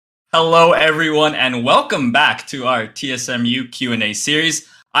Hello, everyone, and welcome back to our TSMU Q&A series.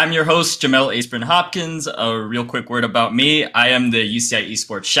 I'm your host, Jamel Asprin Hopkins. A real quick word about me. I am the UCI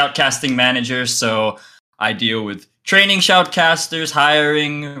Esports Shoutcasting Manager, so I deal with training shoutcasters,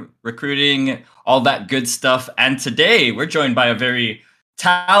 hiring, recruiting, all that good stuff. And today, we're joined by a very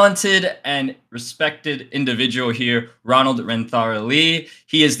talented and respected individual here, Ronald Renthara Lee.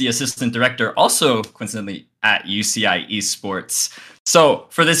 He is the Assistant Director, also coincidentally, at UCI Esports. So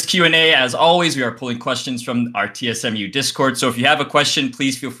for this Q&A, as always, we are pulling questions from our TSMU Discord. So if you have a question,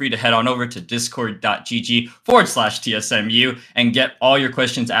 please feel free to head on over to discord.gg/TSMU and get all your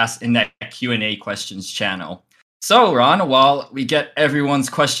questions asked in that Q&A questions channel. So Ron, while we get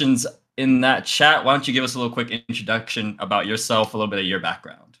everyone's questions in that chat, why don't you give us a little quick introduction about yourself, a little bit of your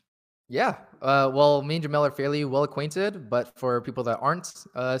background? Yeah, well, me and Jamel are fairly well acquainted, but for people that aren't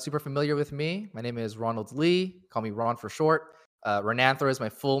super familiar with me, my name is Ronald Lee. Call me Ron for short. Renanthra is my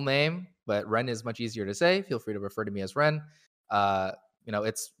full name, but Ren is much easier to say. Feel free to refer to me as Ren.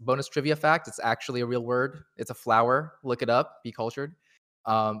 It's bonus trivia fact. It's actually a real word. It's a flower. Look it up. Be cultured.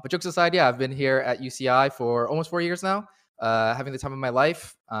 But jokes aside, yeah, I've been here at UCI for almost 4 years now, having the time of my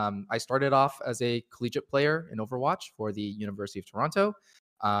life. I started off as a collegiate player in Overwatch for the University of Toronto.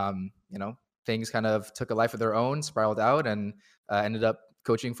 Things kind of took a life of their own, spiraled out, and ended up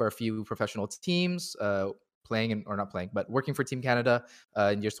coaching for a few professional teams, working for Team Canada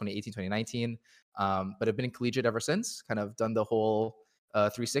in years 2018, 2019. But I've been in collegiate ever since, kind of done the whole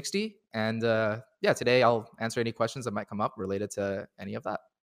 360. And today I'll answer any questions that might come up related to any of that.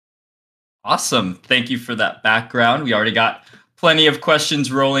 Awesome. Thank you for that background. We already got plenty of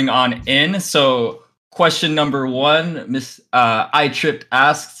questions rolling on in. So question number one, Miss iTripped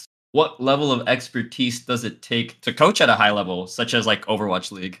asks, what level of expertise does it take to coach at a high level, such as like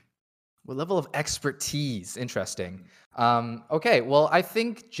Overwatch League? What level of expertise? Interesting. Okay, well, I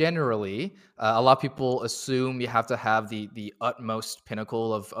think generally a lot of people assume you have to have the utmost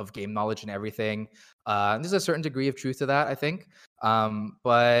pinnacle of game knowledge and everything. There's a certain degree of truth to that, I think.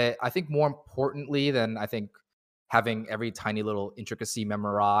 But I think more importantly than I think having every tiny little intricacy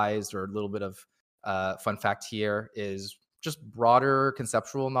memorized or a little bit of fun fact here is just broader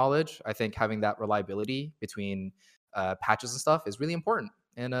conceptual knowledge. I think having that reliability between patches and stuff is really important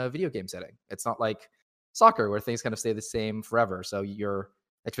in a video game setting. It's not like soccer where things kind of stay the same forever. So your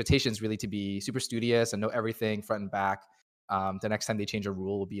expectation is really to be super studious and know everything front and back. The next time they change a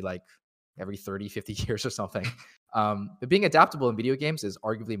rule will be like every 30, 50 years or something. But being adaptable in video games is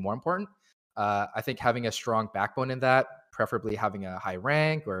arguably more important. I think having a strong backbone in that, preferably having a high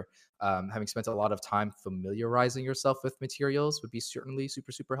rank or having spent a lot of time familiarizing yourself with materials would be certainly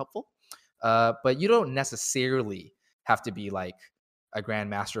super, super helpful. But you don't necessarily have to be like a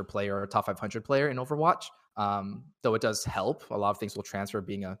grandmaster player or a top 500 player in Overwatch. Though it does help. A lot of things will transfer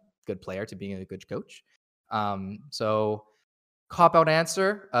being a good player to being a good coach. So cop out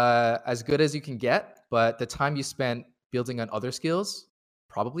answer, as good as you can get, but the time you spent building on other skills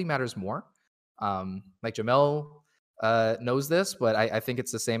probably matters more. Like Jamel knows this, but I think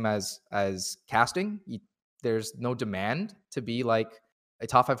it's the same as casting. There's no demand to be like a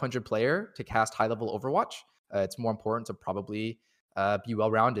top 500 player to cast high level Overwatch. It's more important to probably be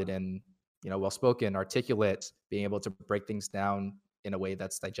well-rounded and well-spoken, articulate, being able to break things down in a way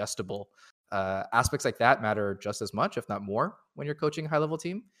that's digestible. Aspects like that matter just as much, if not more, when you're coaching a high-level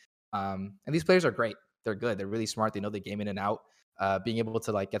team. And these players are great. They're good. They're really smart. They know the game in and out. Being able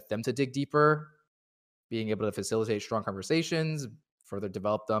to like get them to dig deeper, being able to facilitate strong conversations, further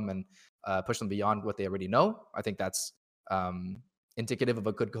develop them, and push them beyond what they already know. I think that's indicative of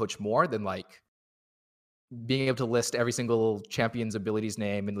a good coach more than like being able to list every single champion's abilities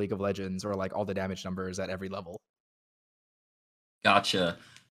name in League of Legends or like all the damage numbers at every level. Gotcha.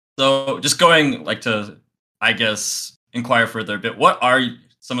 So just going like to, I guess, inquire further a bit, what are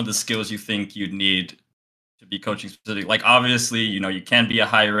some of the skills you think you'd need to be coaching specific? Like obviously, you can be a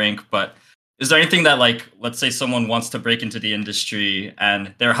high rank, but is there anything that like, let's say someone wants to break into the industry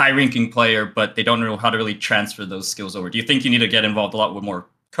and they're a high ranking player, but they don't know how to really transfer those skills over? Do you think you need to get involved a lot with more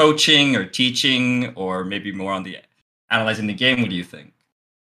coaching or teaching or maybe more on the analyzing the game? What do you think?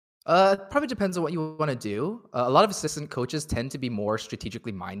 Probably depends on what you want to do. A lot of assistant coaches tend to be more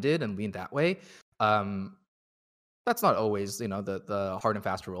strategically minded and lean that way. Um, that's not always, the hard and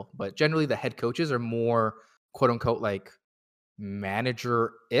fast rule, but generally the head coaches are more quote unquote like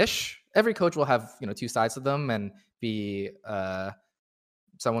manager-ish. Every coach will have, two sides to them and be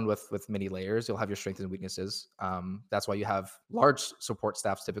someone with many layers. You'll have your strengths and weaknesses. That's why you have large support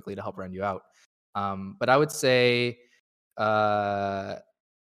staffs typically to help round you out. But I would say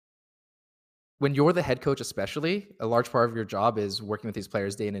when you're the head coach, especially, a large part of your job is working with these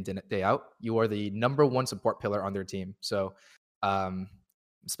players day in and day out. You are the number one support pillar on their team. So, um,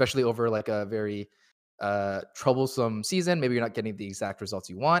 especially over like a very troublesome season, maybe you're not getting the exact results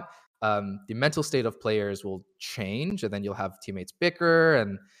you want. The mental state of players will change, and then you'll have teammates bicker,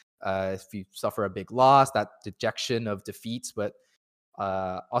 and if you suffer a big loss, that dejection of defeats. But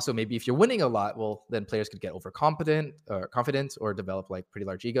also, maybe if you're winning a lot, well, then players could get overconfident or confident or develop like pretty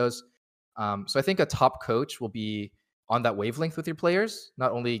large egos. So I think a top coach will be on that wavelength with your players,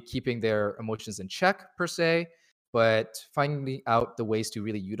 not only keeping their emotions in check per se, but finding out the ways to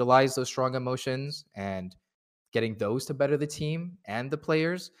really utilize those strong emotions and getting those to better the team and the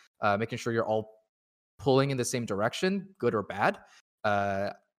players, making sure you're all pulling in the same direction, good or bad. Uh,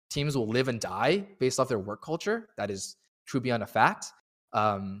 Teams will live and die based off their work culture. That is true beyond a fact.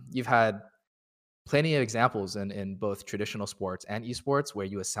 You've had plenty of examples in both traditional sports and esports where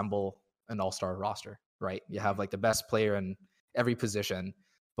you assemble an all-star roster, right? You have like the best player in every position,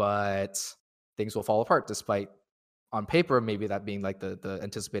 but things will fall apart despite on paper maybe that being like the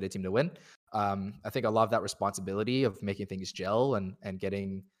anticipated team to win. I think a lot of that responsibility of making things gel and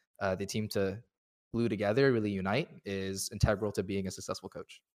getting the team to glue together, really unite, is integral to being a successful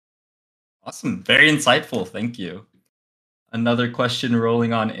coach. Awesome. Very insightful. Thank you. Another question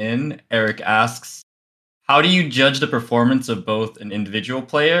rolling on in. Eric asks, how do you judge the performance of both an individual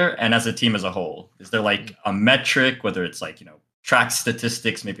player and as a team as a whole? Is there like a metric, whether it's like, track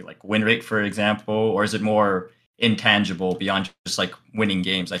statistics, maybe like win rate, for example, or is it more intangible beyond just like winning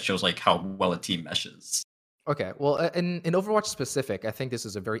games that shows like how well a team meshes? Okay, well, in Overwatch specific, I think this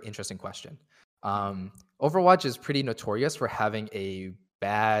is a very interesting question. Overwatch is pretty notorious for having a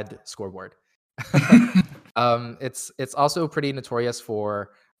bad scoreboard. It's also pretty notorious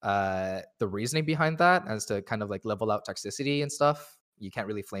for the reasoning behind that, as to kind of like level out toxicity and stuff. You can't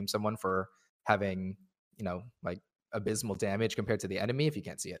really flame someone for having, like abysmal damage compared to the enemy if you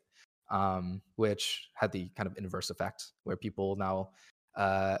can't see it. Which had the kind of inverse effect where people now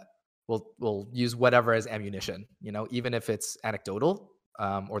will use whatever as ammunition, even if it's anecdotal,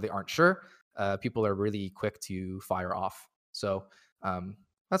 or they aren't sure. People are really quick to fire off. So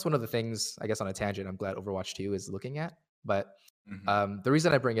that's one of the things, I guess, on a tangent, I'm glad Overwatch 2 is looking at. But the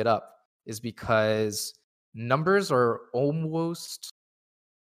reason I bring it up is because numbers are almost,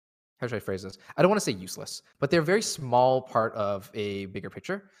 how should I phrase this? I don't want to say useless, but they're a very small part of a bigger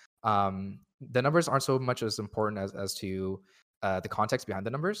picture. The numbers aren't so much as important as to the context behind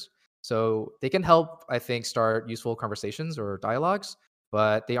the numbers. So they can help, I think, start useful conversations or dialogues,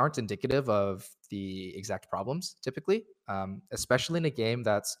 but they aren't indicative of the exact problems typically, especially in a game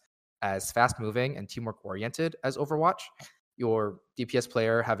that's as fast moving and teamwork oriented as Overwatch. Your DPS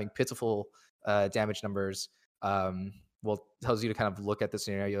player having pitiful damage numbers well, tells you to kind of look at the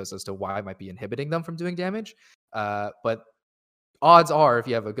scenarios as to why it might be inhibiting them from doing damage. But odds are, if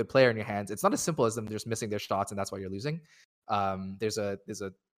you have a good player in your hands, it's not as simple as them just missing their shots and that's why you're losing. There's a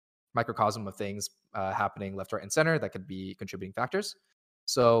microcosm of things happening left, right, and center that could be contributing factors.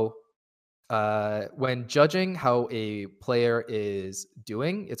 So when judging how a player is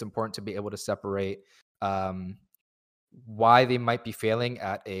doing, it's important to be able to separate why they might be failing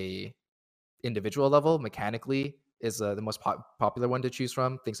at a individual level. Mechanically is the most popular one to choose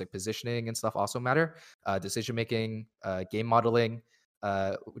from. Things like positioning and stuff also matter. Decision making, game modeling,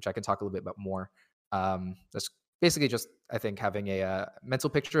 which I can talk a little bit about more. That's basically just, I think, having a mental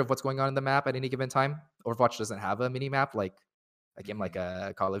picture of what's going on in the map at any given time. Overwatch doesn't have a mini map like a game like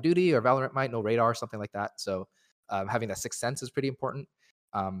a Call of Duty or Valorant might, no radar, something like that. So having that sixth sense is pretty important.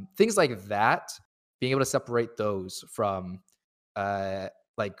 Things like that, being able to separate those from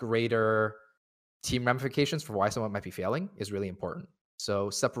like greater team ramifications for why someone might be failing is really important. So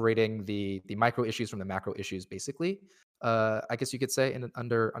separating the micro issues from the macro issues, basically, I guess you could say,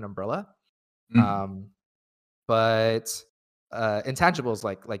 under an umbrella. Mhm. But intangibles,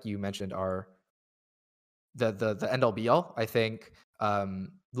 like you mentioned, are the end all be all. I think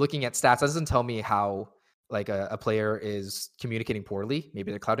looking at stats, that doesn't tell me how like a player is communicating poorly.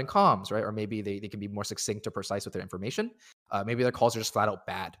 Maybe they're clouding comms, right? Or maybe they can be more succinct or precise with their information. Maybe their calls are just flat out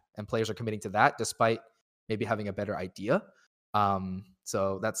bad, and players are committing to that despite maybe having a better idea.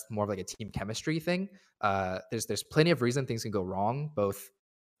 So that's more of like a team chemistry thing. There's plenty of reason things can go wrong, both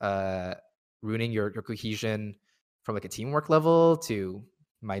uh, ruining your cohesion from like a teamwork level to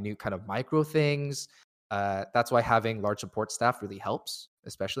minute kind of micro things. That's why having large support staff really helps,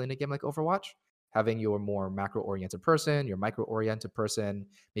 especially in a game like Overwatch. Having your more macro oriented person, your micro oriented person,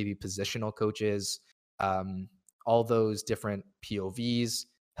 maybe positional coaches, all those different POVs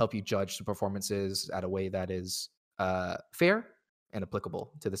help you judge the performances at a way that is fair and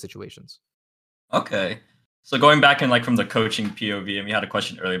applicable to the situations. Okay. So going back and like from the coaching POV, and we had a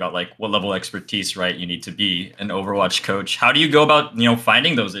question earlier about like what level of expertise, right, you need to be an Overwatch coach. How do you go about,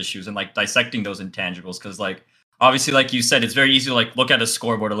 finding those issues and like dissecting those intangibles? Because like obviously, like you said, it's very easy to like look at a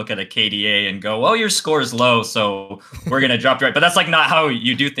scoreboard or look at a KDA and go, "Oh, your score is low, so we're gonna drop you." Right, but that's like not how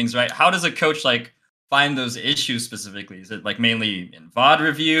you do things, right? How does a coach like find those issues specifically? Is it like mainly in VOD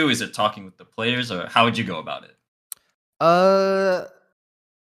review? Is it talking with the players, or how would you go about it? Uh,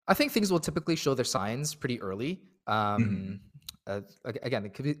 I think things will typically show their signs pretty early. Mhm.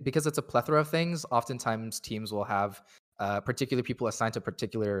 Again, because it's a plethora of things. Oftentimes, teams will have particular people assigned to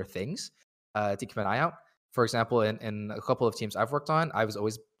particular things to keep an eye out. For example, in a couple of teams I've worked on, I was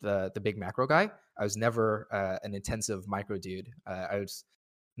always the big macro guy. I was never an intensive micro dude. I was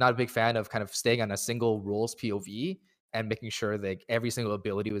not a big fan of kind of staying on a single rules POV and making sure that every single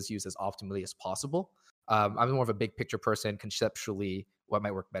ability was used as optimally as possible. I'm more of a big picture person, conceptually, what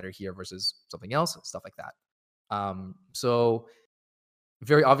might work better here versus something else, stuff like that. So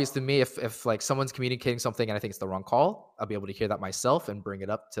very obvious to me if like someone's communicating something and I think it's the wrong call, I'll be able to hear that myself and bring it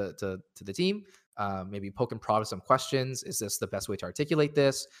up to the team. Maybe poke and prod with some questions. Is this the best way to articulate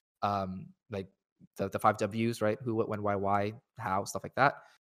this? Like the five W's, right? Who, what, when, why, how, stuff like that.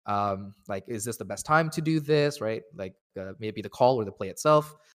 Like, is this the best time to do this, right? Like, maybe the call or the play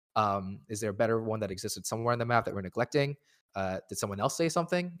itself. Is there a better one that existed somewhere on the map that we're neglecting? Did someone else say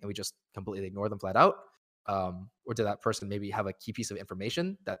something and we just completely ignore them flat out? Or did that person maybe have a key piece of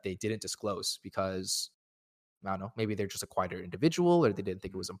information that they didn't disclose because I don't know, maybe they're just a quieter individual or they didn't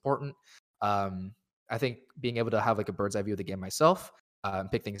think it was important. Um, I think being able to have like a bird's eye view of the game myself and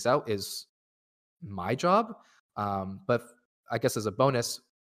pick things out is my job. But I guess as a bonus,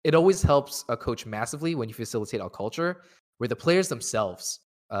 it always helps a coach massively when you facilitate a culture where the players themselves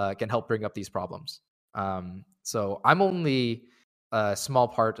can help bring up these problems. So I'm only a small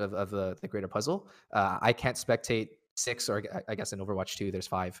part of the greater puzzle. I can't spectate six, or I guess in Overwatch 2, there's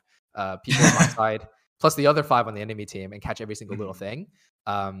five people on my side, plus the other five on the enemy team, and catch every single little Mhm. thing.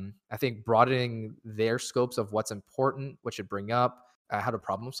 I think broadening their scopes of what's important, what should bring up, how to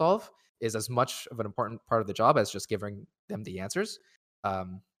problem solve is as much of an important part of the job as just giving them the answers.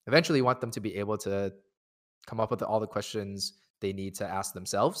 Eventually, you want them to be able to come up with all the questions they need to ask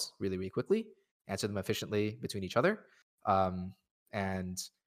themselves really, really quickly, answer them efficiently between each other, um, and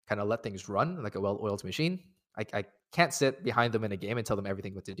kind of let things run like a well-oiled machine. I can't sit behind them in a game and tell them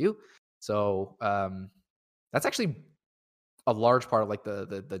everything what to do. So that's actually a large part of like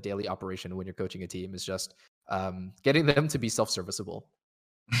the daily operation when you're coaching a team is just getting them to be self-serviceable.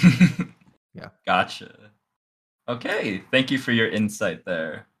 Yeah. Gotcha. Okay, thank you for your insight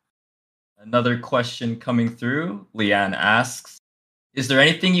there. Another question coming through. Leanne asks, is there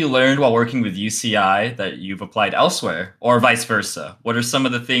anything you learned while working with UCI that you've applied elsewhere, or vice versa? What are some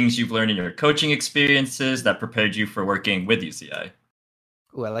of the things you've learned in your coaching experiences that prepared you for working with UCI?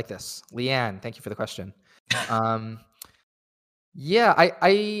 Ooh, I like this. Leanne, thank you for the question. Um, yeah,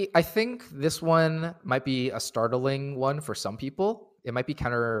 I think this one might be a startling one for some people. It might be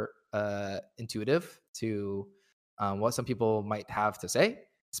counter intuitive to what some people might have to say,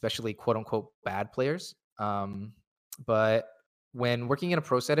 especially quote unquote bad players. But when working in a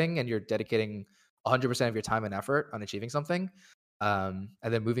pro setting and you're dedicating 100% of your time and effort on achieving something, and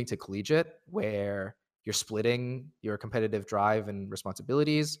then moving to collegiate where you're splitting your competitive drive and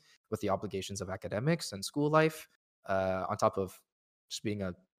responsibilities with the obligations of academics and school life, on top of just being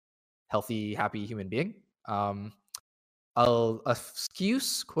a healthy, happy human being. A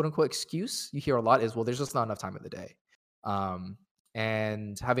excuse, quote unquote excuse, you hear a lot is, well, there's just not enough time in the day. Um,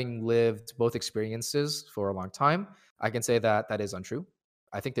 and having lived both experiences for a long time, I can say that that is untrue.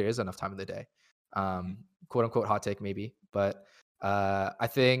 I think there is enough time in the day. Quote unquote hot take, maybe. But I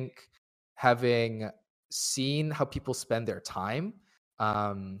think having seen how people spend their time,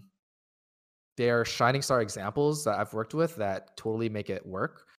 um, they're shining star examples that I've worked with that totally make it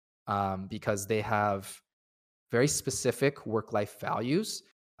work, because they have very specific work life values,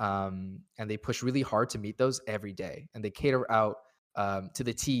 and they push really hard to meet those every day. And they cater out to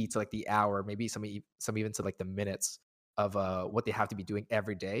the T, to like the hour, maybe some even to like the minutes of what they have to be doing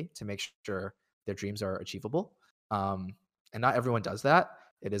every day to make sure their dreams are achievable. Um, and not everyone does that.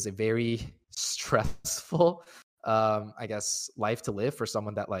 It is a very stressful, I guess, life to live for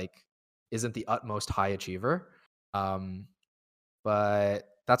someone that like isn't the utmost high achiever. Um, but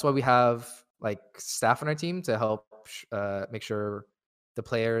that's why we have like staff on our team to help make sure the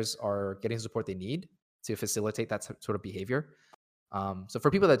players are getting the support they need to facilitate that sort of behavior. So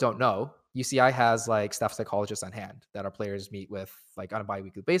for people that don't know, UCI has like staff psychologists on hand that our players meet with like on a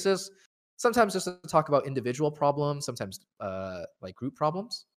bi-weekly basis. Sometimes just to talk about individual problems, sometimes like group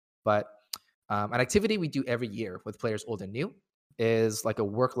problems. But An activity we do every year with players old and new is like a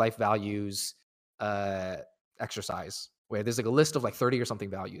work-life values exercise where there's like a list of like 30 or something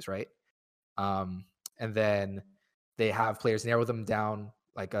values, right? And then they have players narrow them down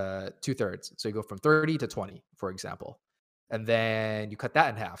like 2/3. So you go from 30 to 20, for example. And then you cut that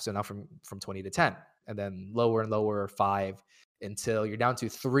in half. So now from 20 to 10, and then lower and lower 5 until you're down to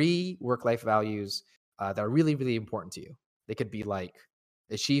 3 work-life values that are really, really important to you. They could be like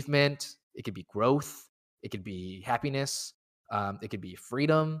achievement, it could be growth, it could be happiness, it could be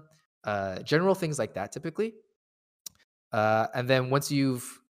freedom, general things like that typically. And then once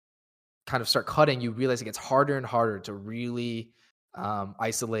you've kind of start cutting, you realize it gets harder and harder to really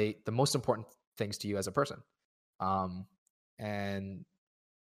isolate the most important things to you as a person. And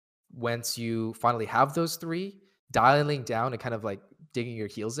once you finally have those 3, dialing down and kind of like digging your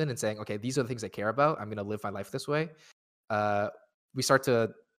heels in and saying, okay, these are the things I care about. I'm going to live my life this way. We start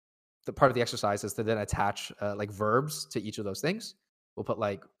to, the part of the exercise is to then attach like verbs to each of those things. We'll put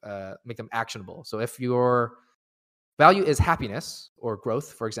like, make them actionable. So if your value is happiness or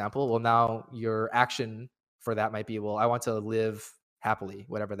growth, for example, well, now your action for that might be, well, I want to live happily,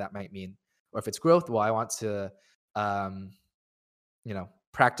 whatever that might mean. Or if it's growth, well, I want to,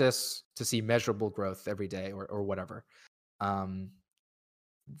 practice to see measurable growth every day or whatever.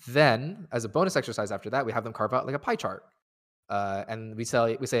 Then as a bonus exercise after that, we have them carve out like a pie chart. And we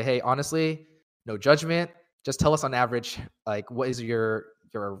say, hey, honestly, no judgment. Just tell us on average, like what is your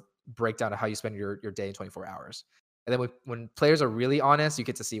breakdown of how you spend your day in 24 hours. And then when players are really honest, you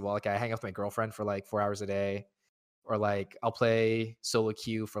get to see, well, like I hang out with my girlfriend for like 4 hours a day, or like I'll play solo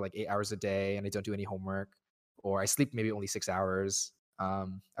queue for like 8 hours a day and I don't do any homework, or I sleep maybe only 6 hours. I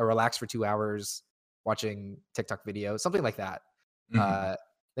relax for 2 hours watching TikTok videos, something like that.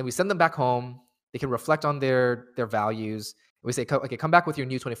 Then we send them back home. They can reflect on their values. We say, okay, come back with your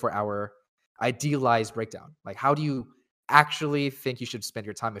new 24-hour idealized breakdown. Like, how do you actually think you should spend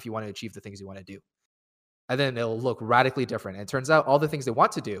your time if you want to achieve the things you want to do? And then it'll look radically different. And it turns out all the things they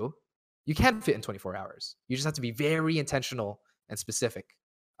want to do, you can fit in 24 hours. You just have to be very intentional and specific.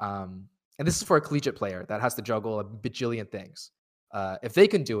 And this is for a collegiate player that has to juggle a bajillion things. If they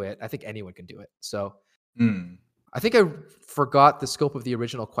can do it, I think anyone can do it. So I think I forgot the scope of the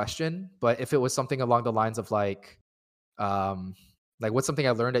original question, but if it was something along the lines of like what's something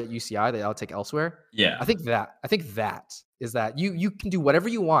I learned at UCI that I'll take elsewhere? Yeah. I think that is that you can do whatever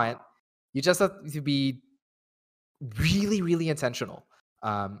you want. You just have to be really, really intentional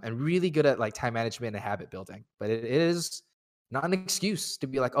and really good at like time management and habit building. But it is not an excuse to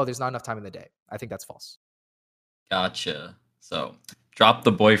be like, oh, there's not enough time in the day. I think that's false. Gotcha. So drop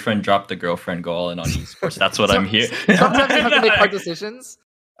the boyfriend, drop the girlfriend, go all in on esports. That's what I'm here. Sometimes you have to make hard decisions.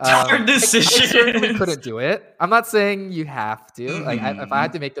 Hard decisions. I certainly couldn't do it. I'm not saying you have to. Like, if I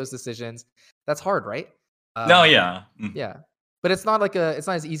had to make those decisions, that's hard, right? No, yeah. Yeah. But it's not it's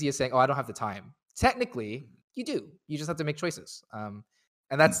not as easy as saying, oh, I don't have the time. Technically, you do. You just have to make choices.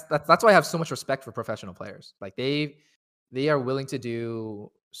 And that's why I have so much respect for professional players. Like they are willing to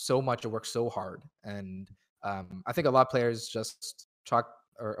do so much and work so hard. And I think a lot of players just chalk,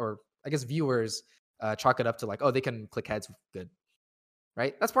 or I guess viewers chalk it up to like, oh, they can click heads good,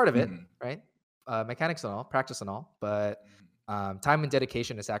 right? That's part of it, right? Mechanics and all, practice and all, but time and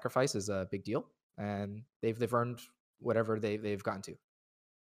dedication and sacrifice is a big deal, and they've earned whatever they've gotten to.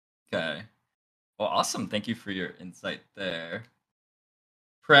 Okay. Well, awesome. Thank you for your insight there.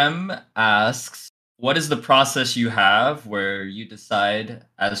 Prem asks, what is the process you have where you decide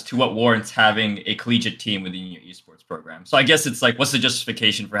as to what warrants having a collegiate team within your esports program? So I guess it's like, what's the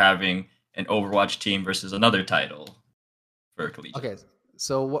justification for having an Overwatch team versus another title for a collegiate? Okay,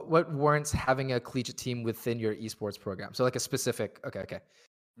 so what warrants having a collegiate team within your esports program? So like a specific, okay.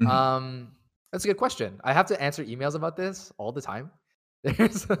 That's a good question. I have to answer emails about this all the time.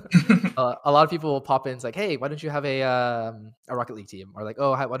 There's a lot of people will pop in. It's like, hey, why don't you have a Rocket League team? Or like,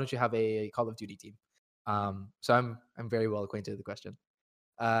 oh, why don't you have a Call of Duty team? So I'm very well acquainted with the question.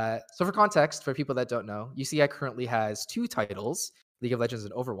 So for context, for people that don't know, UCI currently has 2 titles, League of Legends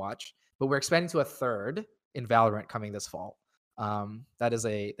and Overwatch, but we're expanding to a 3rd in Valorant coming this fall. That is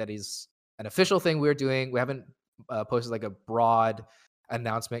an official thing we're doing. We haven't posted like a broad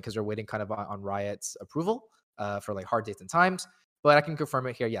announcement because we're waiting kind of on Riot's approval for like hard dates and times. But I can confirm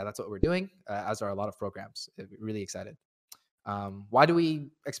it here. Yeah, that's what we're doing, as are a lot of programs. Really excited. Why do we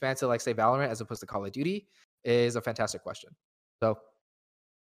expand to like say Valorant as opposed to Call of Duty is a fantastic question. So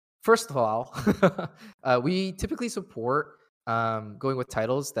first of all, we typically support going with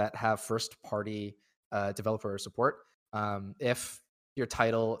titles that have first-party developer support. If your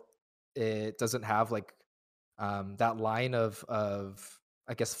title, it doesn't have like that line of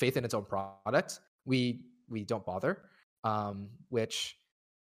I guess, faith in its own product, we don't bother, which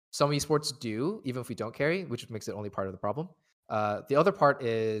some esports do, even if we don't carry, which makes it only part of the problem. The other part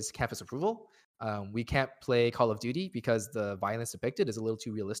is campus approval. We can't play Call of Duty because the violence depicted is a little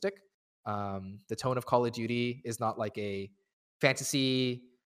too realistic. The tone of Call of Duty is not like a fantasy,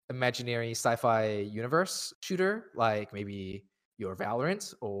 imaginary sci-fi universe shooter like maybe your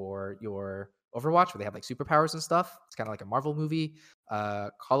Valorant or your Overwatch, where they have like superpowers and stuff. It's kind of like a Marvel movie.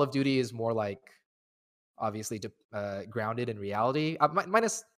 Call of Duty is more like obviously grounded in reality,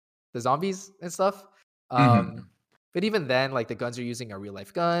 minus the zombies and stuff. Hmm. But even then, like the guns you're using are real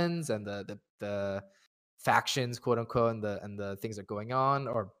life guns, and the factions, quote unquote, and the things that are going on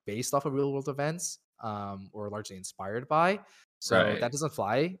are based off of real world events, or largely inspired by. So Right. that doesn't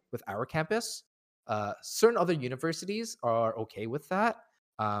fly with our campus. Certain other universities are okay with that,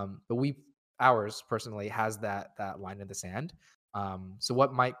 but ours personally has that line in the sand. So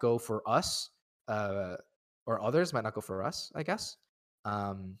what might go for us, uh, or others might not go for us, I guess.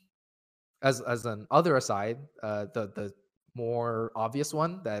 Um, as an other aside, the more obvious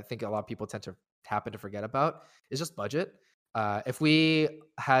one that I think a lot of people tend to happen to forget about is just budget. If we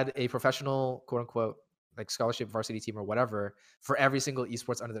had a professional, quote unquote, like scholarship varsity team or whatever for every single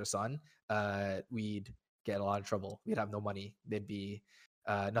esports under the sun, we'd get a lot of trouble. We'd have no money. There'd be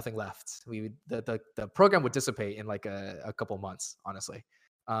nothing left. We would the program would dissipate in like a couple months, honestly.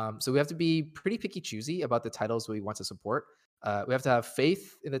 So we have to be pretty picky choosy about the titles we want to support. We have to have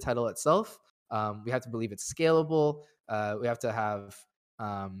faith in the title itself. We have to believe it's scalable. We have to have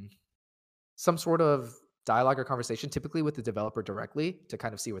um, some sort of dialogue or conversation, typically with the developer directly, to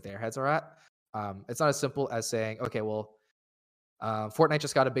kind of see what their heads are at. It's not as simple as saying, okay, well, Fortnite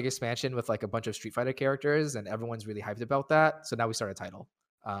just got a big expansion with like a bunch of Street Fighter characters, and everyone's really hyped about that. So now we start a title.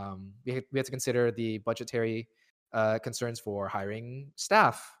 We have to consider the budgetary concerns for hiring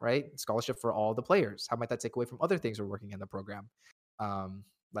staff, right? Scholarship for all the players. How might that take away from other things we're working in the program? Um,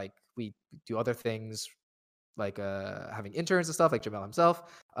 like we do other things like having interns and stuff, like Jamel himself,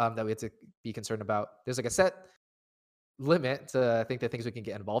 that we have to be concerned about. There's like a set limit to I think the things we can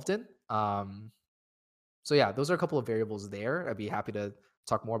get involved in. So yeah, those are a couple of variables there. I'd be happy to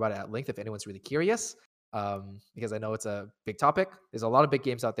talk more about it at length if anyone's really curious, because I know it's a big topic. There's a lot of big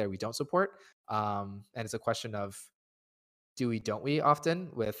games out there we don't support, and it's a question of do we, don't we, often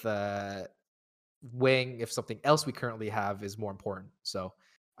with weighing if something else we currently have is more important. So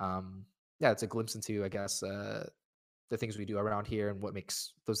yeah, it's a glimpse into I guess the things we do around here and what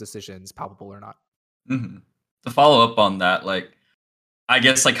makes those decisions palpable or not. Hmm. To follow up on that, like I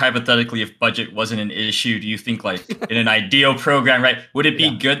guess like hypothetically, if budget wasn't an issue, do you think like in an ideal program, right, would it Yeah.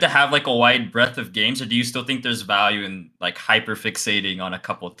 be good to have like a wide breadth of games, or do you still think there's value in like hyper fixating on a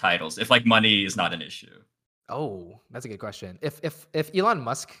couple of titles if like money is not an issue? Oh, that's a good question. If Elon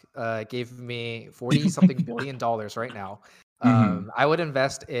Musk gave me 40 something billion dollars right now, Hmm. I would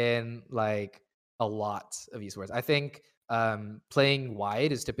invest in like a lot of esports. I think playing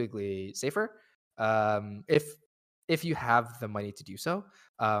wide is typically safer. If you have the money to do so.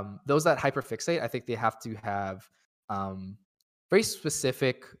 Those that hyperfixate, I think they have to have um, very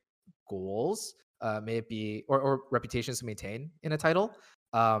specific goals, may it be or reputations to maintain in a title.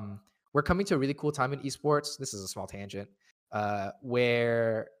 Um, we're coming to a really cool time in esports. This is a small tangent,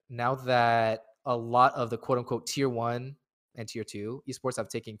 where now that a lot of the quote unquote tier one and tier two esports have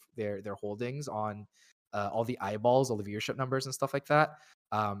taken their holdings on all the eyeballs, all the viewership numbers and stuff like that.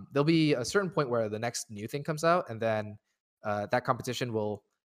 There'll be a certain point where the next new thing comes out, and then that competition will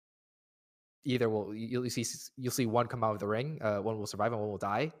either will you'll see one come out of the ring, one will survive and one will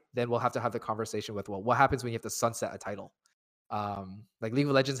die. Then we'll have to have the conversation with, well, what happens when you have to sunset a title? Like League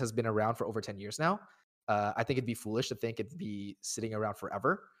of Legends has been around for over 10 years now. I think it'd be foolish to think it'd be sitting around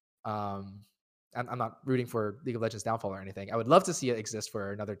forever. Um, I'm not rooting for League of Legends downfall or anything. I would love to see it exist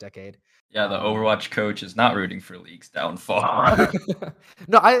for another decade. Yeah, the Um, Overwatch coach is not rooting for League's downfall.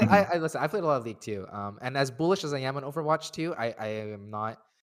 no, Mhm. I listen. I played a lot of League too, and as bullish as I am on Overwatch too, I am not.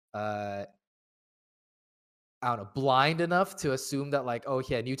 Uh, I don't know, blind enough to assume that like, oh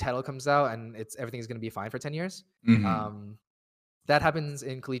yeah, a new title comes out and it's everything's gonna be fine for 10 years. Mhm. Um, that happens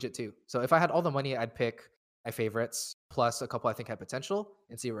in collegiate too. So if I had all the money, I'd pick my favorites plus a couple I think had potential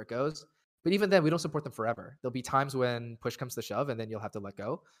and see where it goes. But even then, we don't support them forever. There'll be times when push comes to shove, and then you'll have to let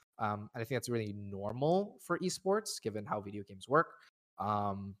go. And I think that's really normal for esports, given how video games work.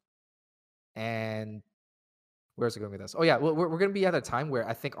 Um, and where's it going with this? Oh yeah, well, we're going to be at a time where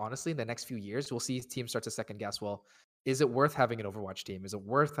I think honestly, in the next few years, we'll see teams start to second guess. Well, is it worth having an Overwatch team? Is it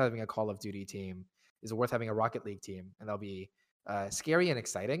worth having a Call of Duty team? Is it worth having a Rocket League team? And that'll be scary and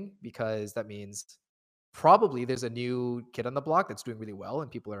exciting because that means probably there's a new kid on the block that's doing really well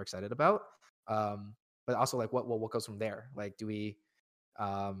and people are excited about. But also like what goes from there? Like, do we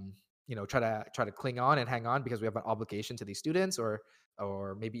try to cling on and hang on because we have an obligation to these students, or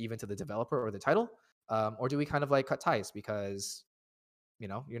maybe even to the developer or the title, or do we kind of like cut ties because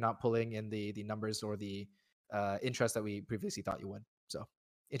you're not pulling in the numbers or the interest that we previously thought you would. So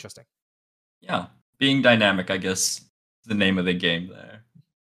interesting. Yeah, being dynamic, I guess, is the name of the game there.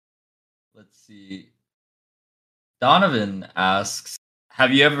 Let's see. Donovan asks,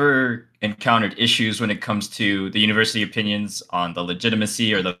 have you ever encountered issues when it comes to the university opinions on the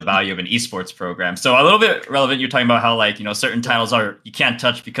legitimacy or the value of an esports program? So a little bit relevant, you're talking about how like, certain titles are you can't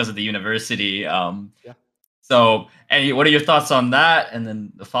touch because of the university. Yeah. So, what are your thoughts on that? And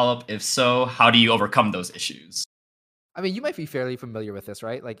then the follow-up, if so, how do you overcome those issues? I mean, you might be fairly familiar with this,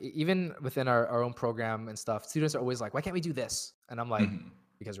 right? Like even within our own program and stuff, students are always like, why can't we do this? And I'm like, Mhm.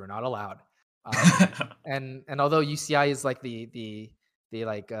 because we're not allowed. And although UCI is like the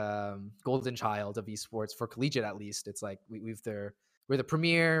like golden child of esports for collegiate, at least, it's like we're the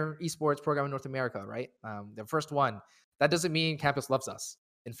premier esports program in North America, right? The first one. That doesn't mean campus loves us.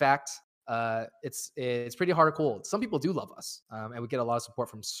 In fact, it's pretty hard or cold. Some people do love us, and we get a lot of support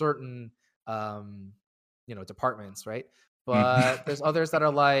from certain departments, right? But there's others that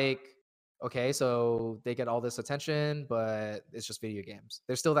are like, okay, so they get all this attention, but it's just video games.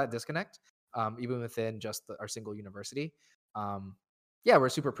 There's still that disconnect, even within just our single university. Yeah, we're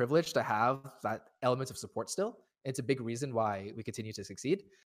super privileged to have that element of support still. It's a big reason why we continue to succeed.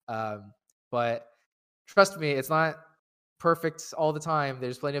 But trust me, it's not perfect all the time.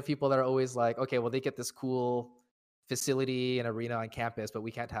 There's plenty of people that are always like, okay, well, they get this cool facility and arena on campus, but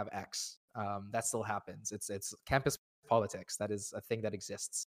we can't have X. That still happens. It's campus politics. That is a thing that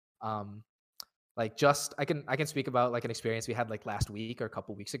exists. Like just I can speak about like an experience we had like last week or a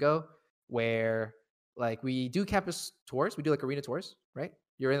couple weeks ago where like we do campus tours. We do like arena tours, right?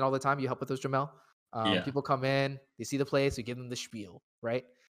 You're in all the time. You help with those, Jamel. Yeah. People come in, they see the place, you give them the spiel, right?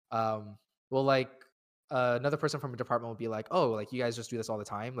 Well, like another person from a department will be like, oh, like you guys just do this all the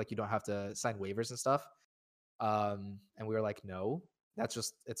time. Like you don't have to sign waivers and stuff. And we were like, no,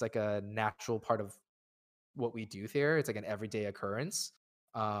 it's like a natural part of what we do here. It's like an everyday occurrence.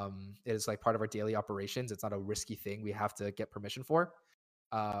 It is like part of our daily operations. It's not a risky thing we have to get permission for.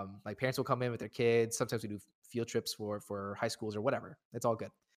 Like parents will come in with their kids. Sometimes we do field trips for high schools or whatever. It's all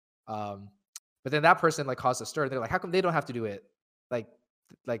good. But then that person like caused a stir. They're like, how come they don't have to do it? Like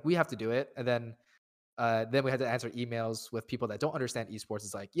we have to do it. And then we had to answer emails with people that don't understand esports.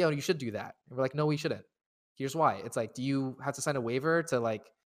 It's like, yo, you should do that. And we're like, no, we shouldn't. Here's why. It's like, do you have to sign a waiver to like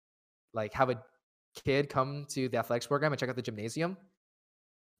have a kid come to the athletics program and check out the gymnasium?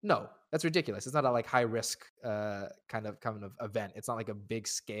 No, that's ridiculous. It's not a like high risk kind of event. It's not like a big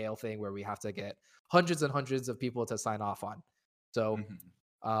scale thing where we have to get hundreds and hundreds of people to sign off on. So,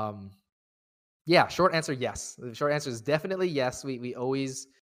 yeah, short answer, yes. The short answer is definitely yes. We always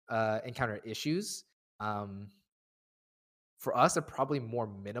encounter issues. For us, they're probably more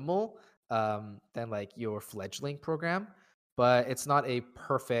minimal than like your fledgling program, but it's not a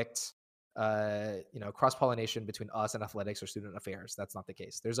perfect cross-pollination between us and athletics or student affairs. That's not the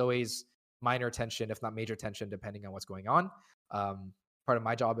case. There's always minor tension, if not major tension, depending on what's going on. Part of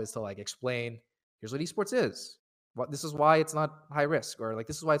my job is to like explain, here's what esports is. This is why it's not high risk, or like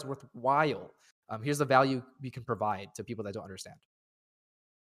this is why it's worthwhile. Here's the value we can provide to people that don't understand.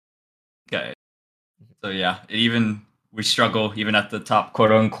 Okay. So yeah, we struggle even at the top,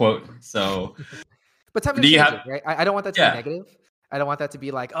 quote unquote. So, but time is changing, right? I don't want that to be negative. I don't want that to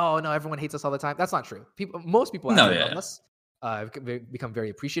be like, oh no, everyone hates us all the time. That's not true. Most people actually love us. Become very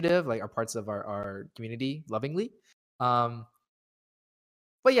appreciative, like are parts of our community lovingly. But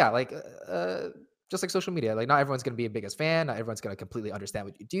yeah, like just like social media, like not everyone's going to be a biggest fan. Not everyone's going to completely understand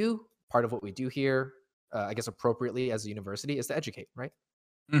what you do. Part of what we do here, I guess appropriately as a university, is to educate, right?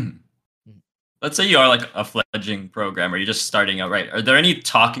 Mm-hmm. Let's say you are like a fledgling program or you're just starting out, right? Are there any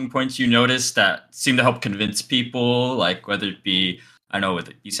talking points you notice that seem to help convince people, like whether it be, I know with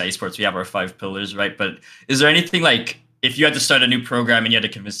UCI Esports, we have our 5 pillars, right? But is there anything like if you had to start a new program and you had to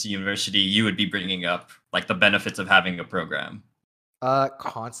convince the university, you would be bringing up like the benefits of having a program?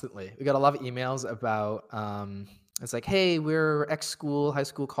 Constantly. We got a lot of emails about, it's like, hey, we're X school, high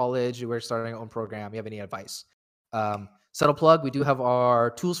school, college, we're starting our own program. You have any advice? Subtle plug, we do have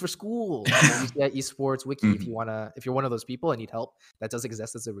our tools for school, UCI Esports wiki. If you're one of those people and need help, that does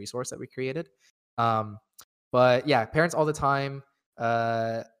exist as a resource that we created. But yeah, parents all the time,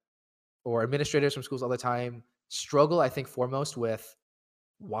 or administrators from schools all the time struggle, I think, foremost with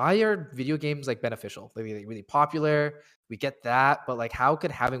why are video games like beneficial? They're really popular. We get that, but like, how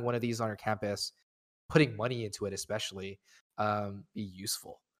could having one of these on our campus putting money into it, especially, be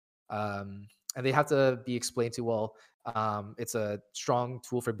useful. And they have to be explained to, well, it's a strong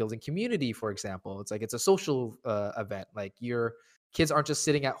tool for building community, for example. It's like it's a social event. Like your kids aren't just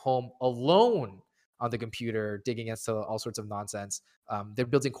sitting at home alone on the computer digging into all sorts of nonsense. They're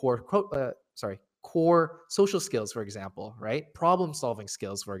building core social skills, for example, right? Problem solving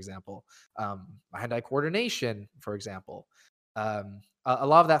skills, for example, hand-eye coordination, for example. A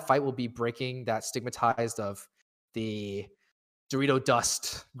lot of that fight will be breaking that stigmatized of the Dorito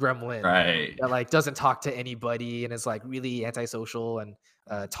dust gremlin Right. that like doesn't talk to anybody and is like really antisocial and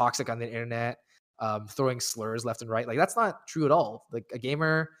toxic on the internet, throwing slurs left and right. Like that's not true at all. Like a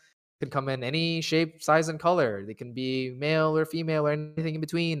gamer can come in any shape, size, and color. They can be male or female or anything in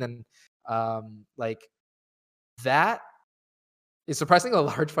between, and like that is surprisingly a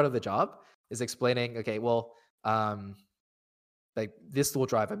large part of the job is explaining. Okay, well, like this will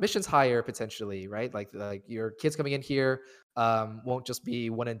drive emissions higher potentially, right? Like your kids coming in here won't just be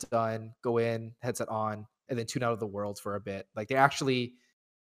one and done, go in, headset on, and then tune out of the world for a bit. Like they're actually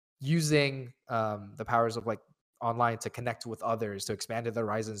using the powers of like online to connect with others, to expand their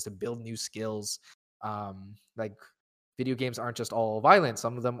horizons, to build new skills. Like video games aren't just all violent.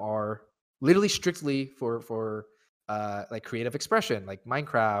 Some of them are literally strictly for like creative expression, like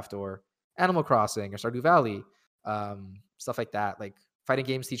Minecraft or Animal Crossing or Stardew Valley, stuff like that. Like fighting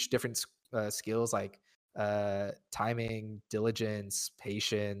games teach different skills like timing, diligence,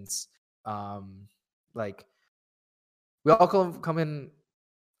 patience. Like we all come in,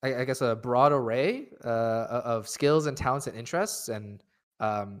 I guess, a broad array of skills and talents and interests, and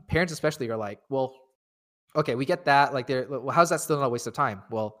parents especially are like, well, okay, we get that. Like, well, how's that still not a waste of time?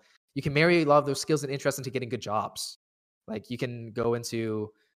 Well, you can marry a lot of those skills and interests into getting good jobs. Like, you can go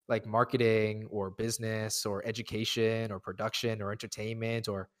into like marketing or business or education or production or entertainment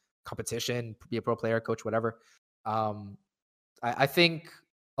or competition, be a pro player, coach, whatever. I think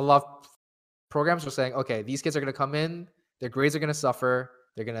a lot of programs are saying, okay, these kids are going to come in, their grades are going to suffer,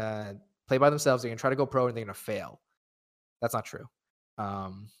 they're going to play by themselves, they're going to try to go pro, and they're going to fail. That's not true.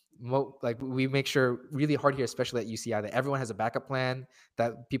 Like we make sure really hard here, especially at UCI, that everyone has a backup plan,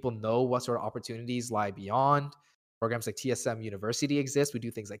 that people know what sort of opportunities lie beyond. Programs like TSM University exist. We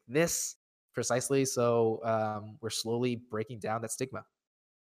do things like this precisely. So we're slowly breaking down that stigma.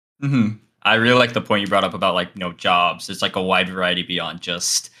 I really like the point you brought up about like, jobs. It's like a wide variety beyond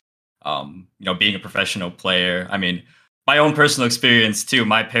just, being a professional player. I mean, my own personal experience too.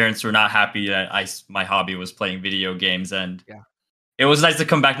 My parents were not happy that my hobby was playing video games, and it was nice to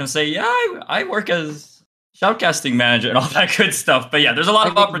come back and say, yeah, I work as shoutcasting manager and all that good stuff. But yeah, there's a lot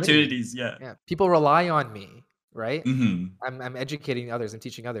of opportunities. Yeah. People rely on me, right? Mm-hmm. I'm educating others. I'm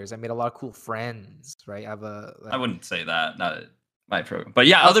teaching others. I made a lot of cool friends, right? I wouldn't say that. Not my program, but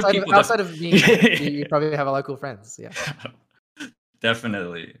yeah, other people outside of being, you probably have a lot of cool friends. Yeah.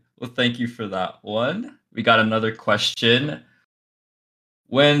 Definitely. Well, thank you for that one. We got another question.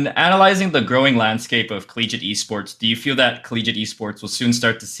 When analyzing the growing landscape of collegiate esports, do you feel that collegiate esports will soon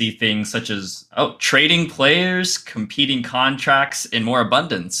start to see things such as trading players, competing contracts in more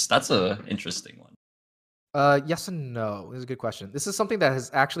abundance? That's an interesting one. Yes and no. This is a good question. This is something that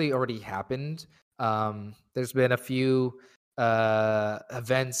has actually already happened. There's been a few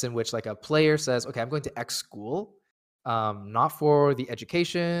events in which like a player says, okay, I'm going to X school, not for the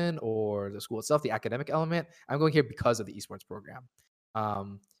education or the school itself, the academic element. I'm going here because of the esports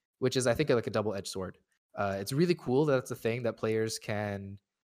program, which is, I think, like a double-edged sword. It's really cool that it's a thing that players can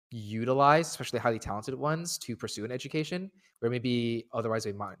utilize, especially highly talented ones, to pursue an education where maybe otherwise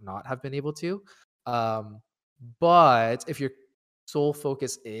they might not have been able to. But if your sole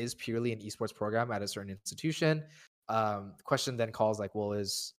focus is purely an esports program at a certain institution, the question then calls like, well,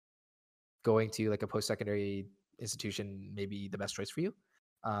 is going to like a post-secondary institution maybe the best choice for you?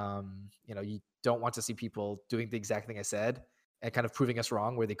 You don't want to see people doing the exact thing I said and kind of proving us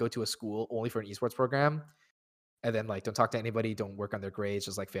wrong, where they go to a school only for an esports program and then like don't talk to anybody, don't work on their grades,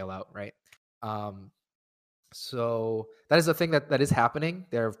 just like fail out, right? So that is a thing that is happening.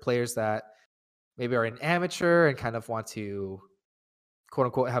 There are players that maybe are an amateur and kind of want to quote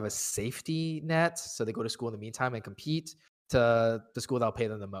unquote have a safety net, so they go to school in the meantime and compete to the school that'll pay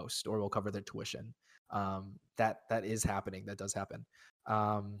them the most or will cover their tuition. That is happening. That does happen.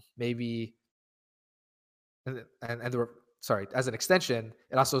 Maybe sorry, as an extension,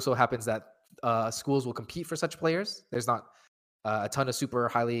 it also so happens that schools will compete for such players. There's not a ton of super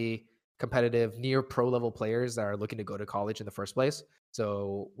highly competitive near pro level players that are looking to go to college in the first place.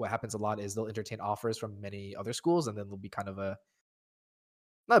 So what happens a lot is they'll entertain offers from many other schools, and then there'll be kind of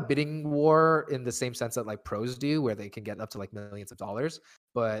not a bidding war in the same sense that like pros do, where they can get up to like millions of dollars,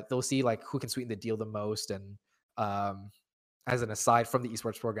 but they'll see like who can sweeten the deal the most. And as an aside from the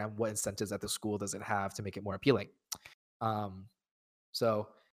esports program, what incentives at the school does it have to make it more appealing? So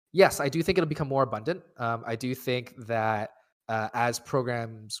yes, I do think it'll become more abundant. I do think that as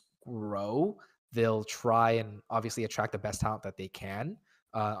programs grow, they'll try and obviously attract the best talent that they can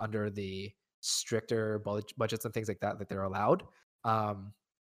under the stricter budgets and things like that they're allowed.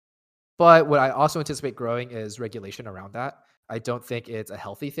 But what I also anticipate growing is regulation around that. I don't think it's a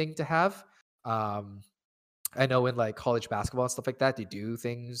healthy thing to have. I know in like college basketball and stuff like that, they do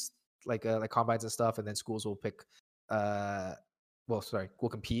things like combines and stuff, and then schools will pick, will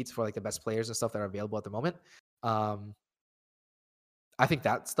compete for like the best players and stuff that are available at the moment. I think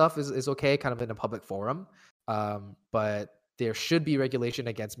that stuff is okay, kind of in a public forum. But there should be regulation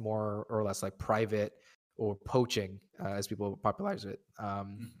against more or less like private or poaching, as people popularize it,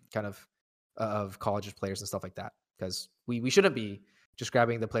 kind of college players and stuff like that. Because we shouldn't be just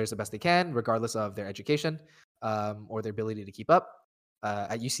grabbing the players the best they can, regardless of their education or their ability to keep up.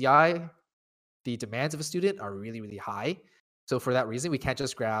 At UCI, the demands of a student are really, really high. So for that reason, we can't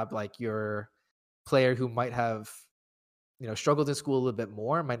just grab like your player who might have, struggled in school a little bit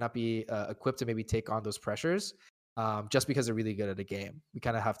more, might not be equipped to maybe take on those pressures just because they're really good at a game. We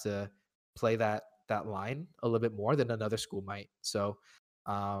kind of have to play that line a little bit more than another school might. So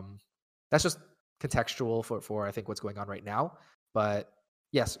that's just contextual for I think what's going on right now. But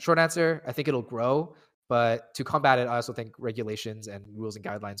yes, short answer, I think it'll grow. But to combat it, I also think regulations and rules and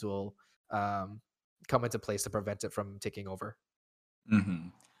guidelines will come into place to prevent it from taking over. Mm-hmm.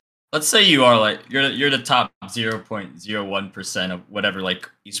 Let's say you are like you're the top 0.01% of whatever like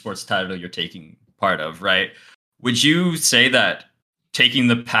esports title you're taking part of, right? Would you say that taking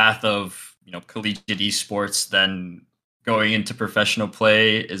the path of collegiate esports then going into professional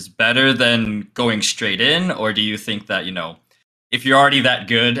play is better than going straight in, or do you think that if you're already that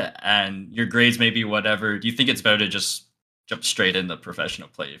good and your grades may be whatever, do you think it's better to just jump straight into professional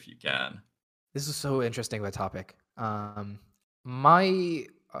play if you can? This is so interesting of a topic. My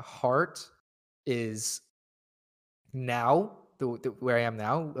heart is now where I am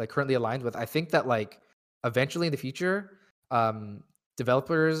now, like currently aligned with. I think that like eventually in the future,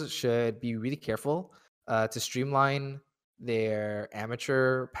 developers should be really careful to streamline their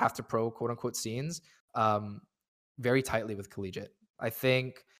amateur path to pro quote unquote scenes very tightly with collegiate. I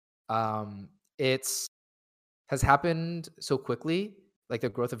think it's has happened so quickly, like the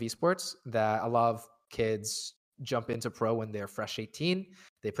growth of esports, that a lot of kids jump into pro when they're fresh 18.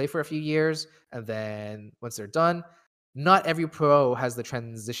 They play for a few years, and then once they're done, not every pro has the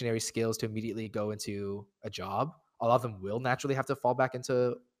transitionary skills to immediately go into a job. A lot of them will naturally have to fall back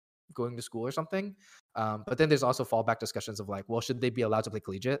into going to school or something. But then there's also fallback discussions of like, well, should they be allowed to play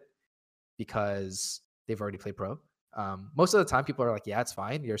collegiate because they've already played pro? Most of the time, people are like, yeah, it's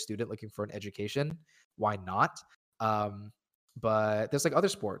fine. You're a student looking for an education. Why not? But there's like other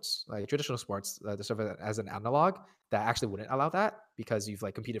sports, like traditional sports, that serve as an analog that actually wouldn't allow that because you've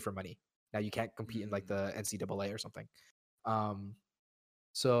like competed for money. Now you can't compete in like the NCAA or something.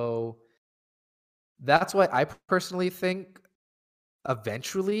 So that's why I personally think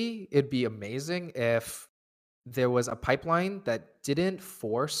eventually it'd be amazing if there was a pipeline that didn't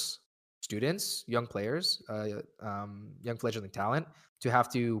force students, young players, young fledgling talent to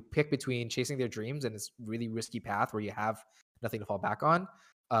have to pick between chasing their dreams and this really risky path where you have nothing to fall back on,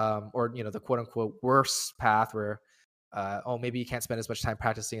 or the quote unquote worse path where maybe you can't spend as much time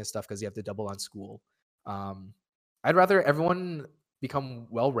practicing and stuff because you have to double on school. I'd rather everyone become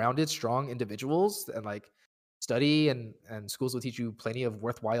well-rounded, strong individuals and like study, and schools will teach you plenty of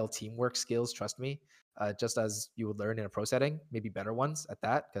worthwhile teamwork skills, trust me, just as you would learn in a pro setting, maybe better ones at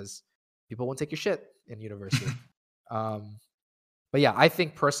that, because people won't take your shit in university. But yeah, I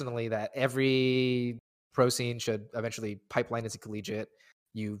think personally that every pro scene should eventually pipeline into collegiate.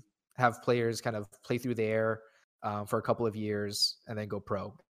 You have players kind of play through there for a couple of years and then go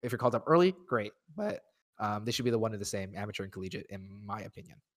pro. If you're called up early, great, but they should be the one and the same, amateur and collegiate, in my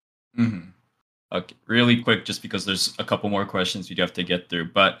opinion. Mm-hmm. Okay, really quick, just because there's a couple more questions you'd have to get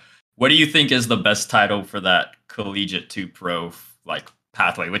through. But what do you think is the best title for that collegiate to pro like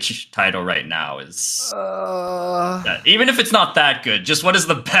pathway? Which title right now is? Even if it's not that good, just what is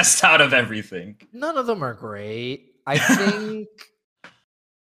the best out of everything? None of them are great. I think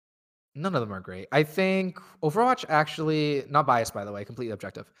none of them are great. I think Overwatch actually, not biased by the way, completely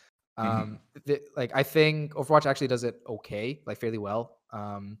objective. Like I think Overwatch actually does it okay, like fairly well.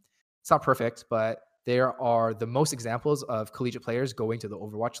 It's not perfect, but there are the most examples of collegiate players going to the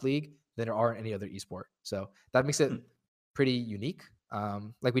Overwatch League than there are in any other esport. So that makes it pretty unique.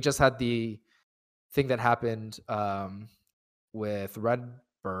 Like we just had the thing that happened with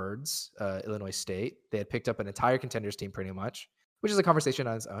Redbirds, Illinois State. They had picked up an entire contenders team pretty much, which is a conversation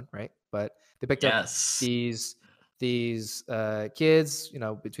on its own, right? But they picked up Yes. these kids,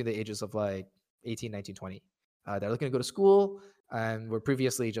 between the ages of like 18, 19, 20. They're looking to go to school and were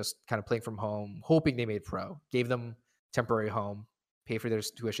previously just kind of playing from home, hoping they made pro. Gave them temporary home, pay for their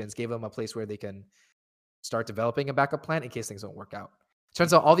tuitions, gave them a place where they can start developing a backup plan in case things don't work out.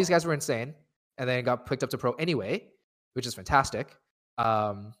 Turns out all these guys were insane and then got picked up to pro anyway, which is fantastic.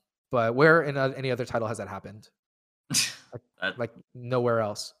 But where in any other title has that happened? Like nowhere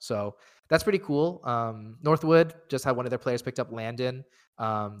else. So that's pretty cool. Northwood just had one of their players picked up, Landon.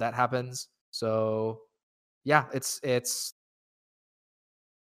 That happens. So yeah, it's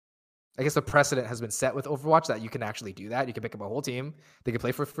I guess the precedent has been set with Overwatch that you can actually do that. You can pick up a whole team. They can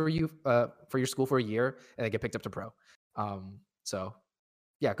play for you for your school for a year and then get picked up to pro. So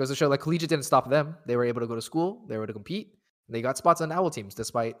yeah, it goes to show like Collegiate didn't stop them. They were able to go to school. They were able to compete. They got spots on OWL teams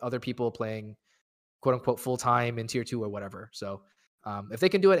despite other people playing quote unquote full time in tier 2 or whatever. So if they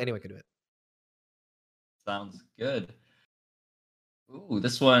can do it, anyone can do it. Sounds good. Ooh,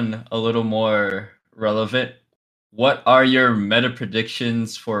 this one a little more relevant. What are your meta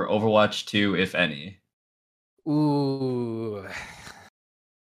predictions for Overwatch 2, if any? Ooh.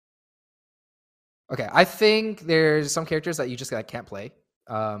 Okay, I think there's some characters that you just can't play.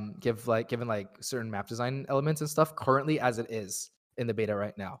 Given like certain map design elements and stuff currently as it is in the beta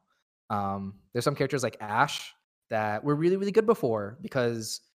right now. There's some characters like Ashe that were really, really good before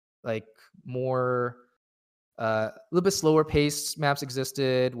because like more a little bit slower paced maps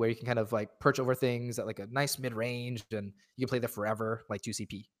existed where you can kind of like perch over things at like a nice mid range and you can play there forever, like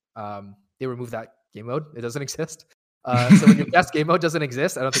 2CP. They removed that game mode; it doesn't exist. So when your best game mode doesn't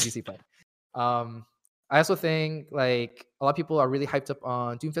exist, I don't think you see play. I also think like a lot of people are really hyped up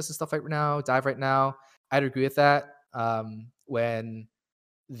on Doomfist and stuff right now, Dive right now. I'd agree with that. When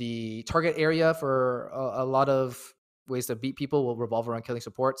the target area for a lot of ways to beat people will revolve around killing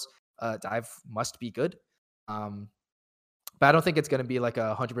supports, Dive must be good. But I don't think it's going to be like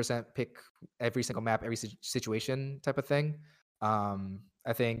 100% pick every single map, every situation type of thing.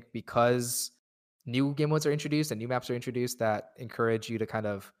 I think because new game modes are introduced and new maps are introduced that encourage you to kind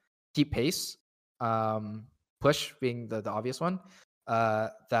of keep pace, push being the obvious one,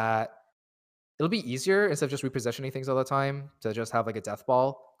 that it'll be easier instead of just repositioning things all the time to just have like a death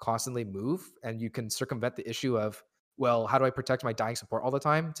ball constantly move, and you can circumvent the issue of, well, how do I protect my dying support all the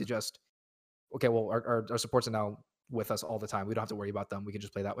time to just, okay, well, our supports are now with us all the time. We don't have to worry about them. We can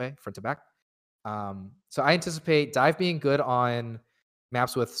just play that way, front to back. So I anticipate Dive being good on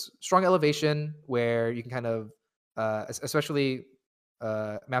maps with strong elevation where you can kind of, especially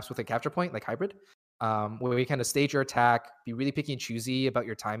maps with a capture point like Hybrid, where you kind of stage your attack, be really picky and choosy about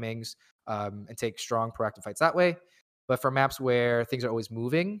your timings, and take strong proactive fights that way. But for maps where things are always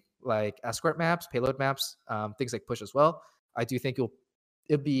moving, like escort maps, payload maps, things like push as well, I do think it'll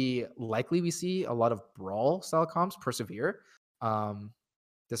be likely we see a lot of brawl style comps persevere,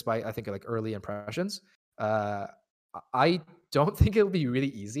 despite I think like early impressions. I don't think it'll be really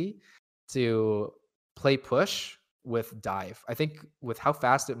easy to play push with Dive. I think with how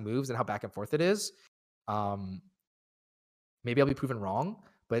fast it moves and how back and forth it is, maybe I'll be proven wrong,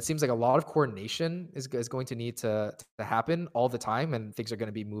 but it seems like a lot of coordination is going to need to happen all the time, and things are going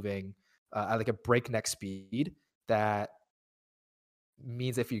to be moving at like a breakneck speed. That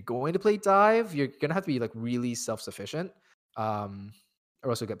means if you're going to play Dive, you're going to have to be like really self-sufficient, or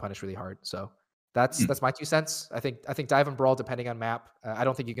else you'll get punished really hard. So that's my 2 cents. I think Dive and Brawl, depending on map, I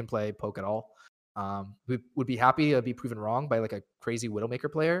don't think you can play Poke at all. We would be happy to be proven wrong by like a crazy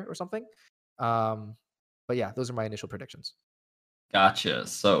Widowmaker player or something. But yeah, those are my initial predictions. Gotcha.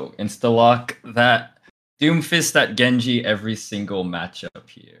 So insta-lock that Doomfist at Genji every single matchup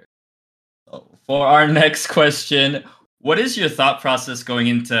here. So for our next question, what is your thought process going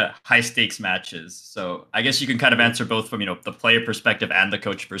into high stakes matches? So I guess you can kind of answer both from the player perspective and the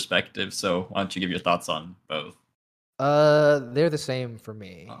coach perspective. So why don't you give your thoughts on both? They're the same for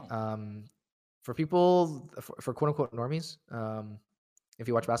me. Oh. For people, for quote unquote normies, if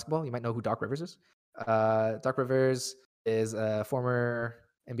you watch basketball, you might know who Doc Rivers is. Doc Rivers is a former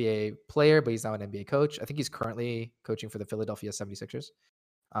NBA player, but he's now an NBA coach. I think he's currently coaching for the Philadelphia 76ers.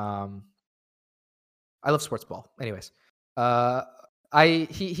 I love sports ball. Anyways,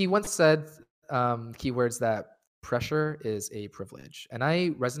 he once said keywords that pressure is a privilege, and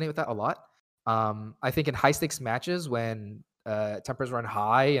I resonate with that a lot. I think in high stakes matches when tempers run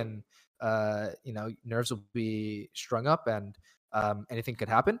high and nerves will be strung up and anything could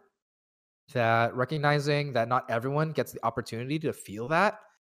happen, that recognizing that not everyone gets the opportunity to feel that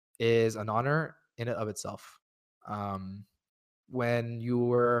is an honor in and of itself. When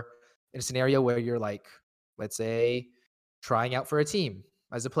you're in a scenario where you're like, let's say, trying out for a team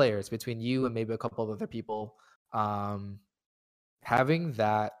as a player, it's between you and maybe a couple of other people. Having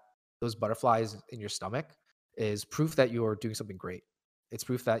those butterflies in your stomach is proof that you're doing something great. It's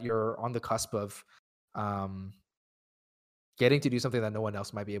proof that you're on the cusp of getting to do something that no one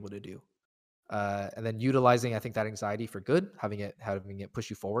else might be able to do. And then utilizing, I think, that anxiety for good, having it push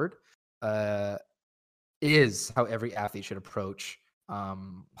you forward, is how every athlete should approach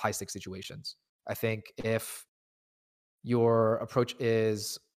high stakes situations. I think if your approach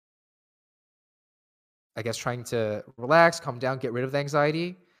is, I guess, trying to relax, calm down, get rid of the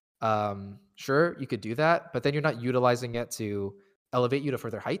anxiety, sure, you could do that, but then you're not utilizing it to elevate you to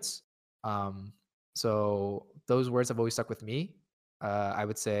further heights. So those words have always stuck with me. I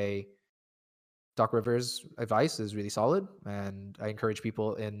would say Doc Rivers' advice is really solid, and I encourage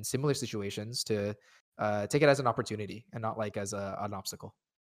people in similar situations to take it as an opportunity and not like as an obstacle.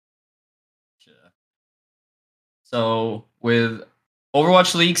 Sure. So with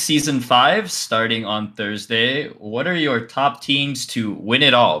Overwatch League Season 5 starting on Thursday, what are your top teams to win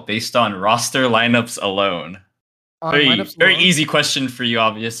it all based on roster lineups alone? On Very, lineups very alone, easy question for you,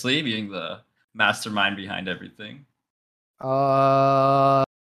 obviously, being the mastermind behind everything. I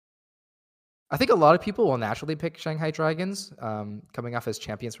think a lot of people will naturally pick Shanghai Dragons, coming off as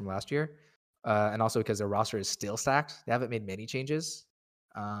champions from last year, and also because their roster is still stacked. They haven't made many changes.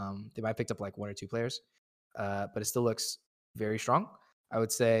 They might have picked up like one or two players, but it still looks very strong. I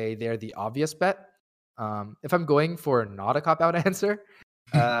would say they're the obvious bet. If I'm going for not a cop-out answer,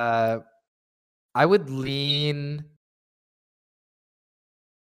 I would lean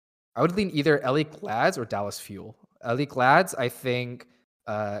either LA Glads or Dallas Fuel. LA Glads, I think,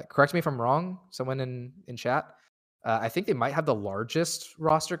 correct me if I'm wrong, someone in chat. I think they might have the largest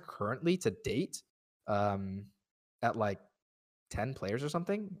roster currently to date, at like 10 players or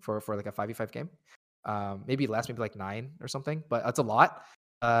something for like a 5v5 game. Maybe less, maybe like 9 or something, but that's a lot.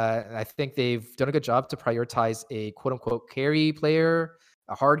 I think they've done a good job to prioritize a quote unquote carry player,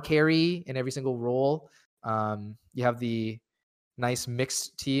 a hard carry in every single role. You have the nice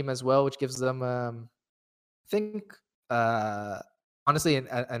mixed team as well, which gives them, I think, honestly,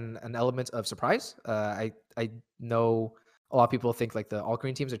 an element of surprise. I know a lot of people think like the all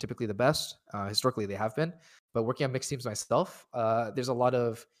green teams are typically the best. Historically, they have been, but working on mixed teams myself, there's a lot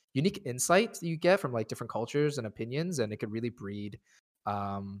of unique insight that you get from like different cultures and opinions, and it could really breed,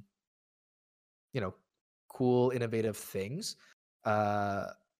 um, cool, innovative things. I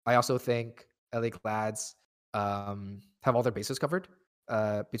also think LA Glads have all their bases covered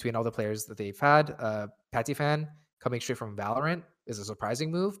between all the players that they've had. Patifan coming straight from Valorant is a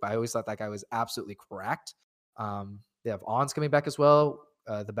surprising move, but I always thought that guy was absolutely correct. They have Ons coming back as well,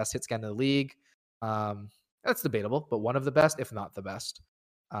 the best hit scan in the league. That's debatable, but one of the best, if not the best.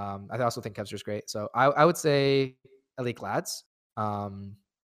 I also think Kevster's great. So I would say LA Glads. And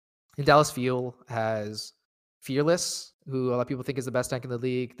Dallas Fuel has Fearless, who a lot of people think is the best tank in the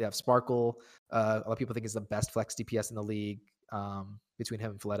league. They have Sparkle. A lot of people think is the best flex DPS in the league, between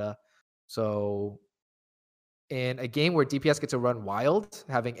him and Fleta. So in a game where DPS get to run wild,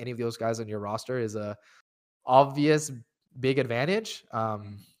 having any of those guys on your roster is a obvious big advantage.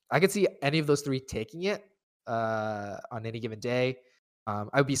 I could see any of those three taking it on any given day. I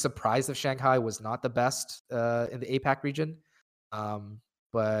would be surprised if Shanghai was not the best in the APAC region.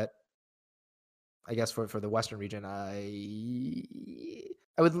 But I guess for the Western region, I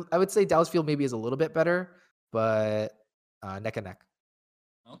would say Dallas Field maybe is a little bit better, but neck and neck.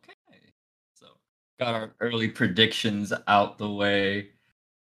 Okay. So got our early predictions out the way.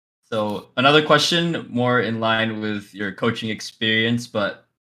 So another question, more in line with your coaching experience, but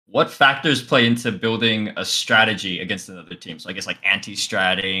what factors play into building a strategy against another team? So I guess like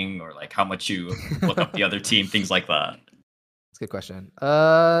anti-stratting or like how much you look up the other team, things like that. That's a good question.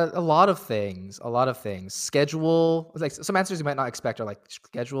 A lot of things. Schedule, like some answers you might not expect are like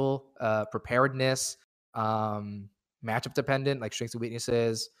schedule, preparedness, matchup dependent, like strengths and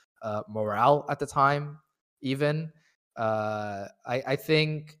weaknesses, morale at the time, even. I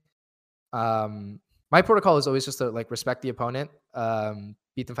think my protocol is always just to like respect the opponent,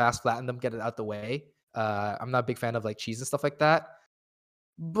 beat them fast, flatten them, get it out the way. I'm not a big fan of like cheese and stuff like that.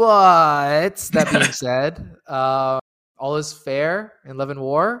 But that being said, all is fair in love and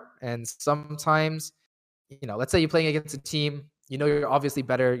war, and sometimes, let's say you're playing against a team, you're obviously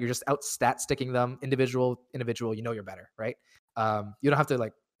better. You're just out stat sticking them individual. You're better, right? You don't have to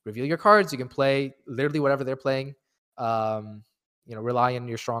like reveal your cards. You can play literally whatever they're playing. rely on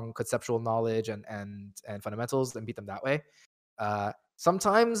your strong conceptual knowledge and fundamentals and beat them that way.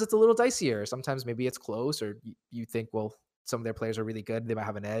 Sometimes it's a little dicier. Sometimes maybe it's close, or you think, well, some of their players are really good. They might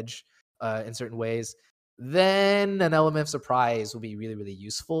have an edge in certain ways. Then an element of surprise will be really, really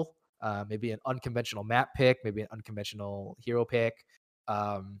useful. Maybe an unconventional map pick, maybe an unconventional hero pick.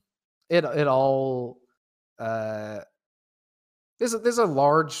 It all there's a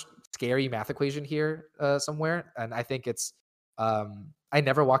large scary math equation here somewhere, and I think it's I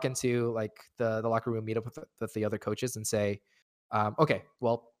never walk into like the locker room meetup with the other coaches and say, okay,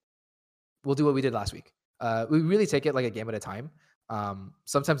 well, we'll do what we did last week. We really take it like a game at a time.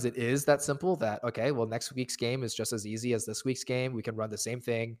 Sometimes it is that simple that, okay, well, next week's game is just as easy as this week's game. We can run the same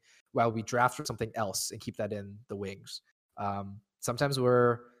thing while we draft for something else and keep that in the wings. Sometimes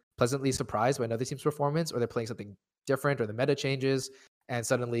we're pleasantly surprised by another team's performance, or they're playing something different, or the meta changes, and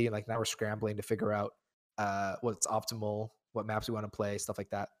suddenly like now we're scrambling to figure out what's optimal, what maps we want to play, stuff like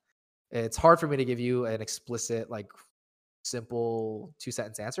that. It's hard for me to give you an explicit, like, simple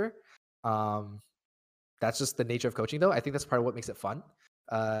 2-sentence answer. That's just the nature of coaching, though. I think that's part of what makes it fun.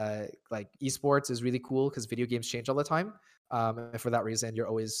 Like, esports is really cool because video games change all the time, and for that reason, you're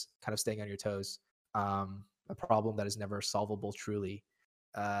always kind of staying on your toes. A problem that is never solvable truly.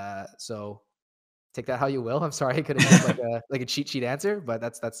 So take that how you will. I'm sorry I couldn't give like a cheat sheet answer, but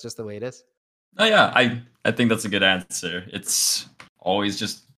that's just the way it is. Oh yeah, I think that's a good answer. It's always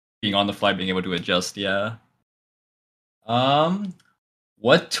just being on the fly, being able to adjust. Yeah.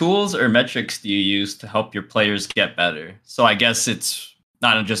 What tools or metrics do you use to help your players get better? So I guess it's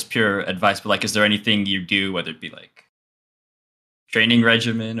not just pure advice, but like, is there anything you do, whether it be like training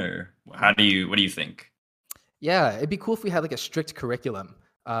regimen, or what do you think? Yeah, it'd be cool if we had like a strict curriculum.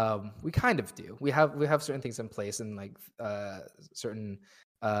 We kind of do. We have certain things in place, and like certain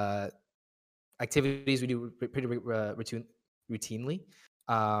activities we do pretty routinely.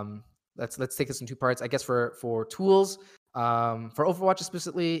 Let's take this in two parts. I guess for tools, for Overwatch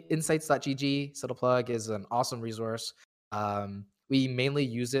specifically, insights.gg, subtle plug, is an awesome resource. We mainly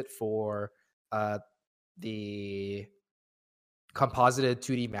use it for the composited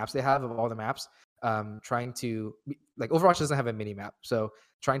 2D maps they have of all the maps. Trying to, like, Overwatch doesn't have a mini map, so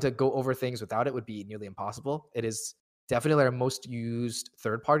trying to go over things without it would be nearly impossible. It is definitely our most used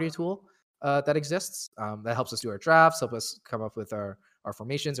third-party tool that exists. That helps us do our drafts, help us come up with our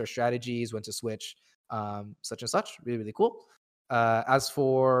formations, our strategies, when to switch, such and such. Really, really cool. As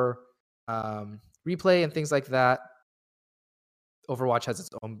for replay and things like that, Overwatch has its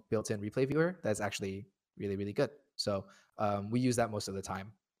own built-in replay viewer that's actually really, really good. So we use that most of the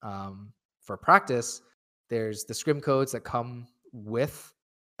time. For practice, there's the scrim codes that come with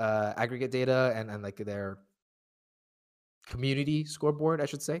aggregate data and like their community scoreboard, I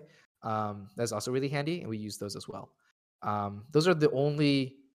should say. That's also really handy, and we use those as well. Those are the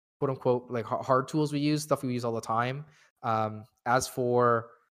only quote unquote like hard tools we use, stuff we use all the time. As for,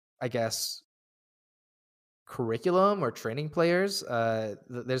 I guess, curriculum or training players,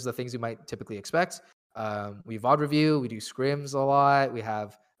 there's the things you might typically expect. We VOD review, we do scrims a lot. We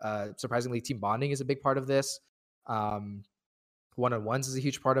have surprisingly, team bonding is a big part of this. One-on-ones is a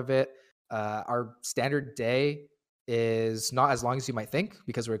huge part of it. Our standard day is not as long as you might think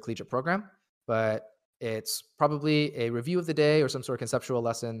because we're a collegiate program, but it's probably a review of the day or some sort of conceptual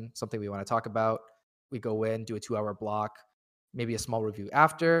lesson, something we want to talk about. We go in, do a 2-hour block, maybe a small review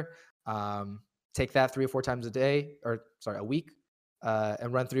after. Take that 3 or 4 times a week,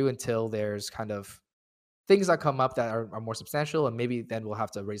 and run through until there's kind of things that come up that are more substantial, and maybe then we'll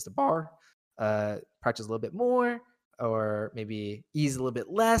have to raise the bar, practice a little bit more, or maybe ease a little bit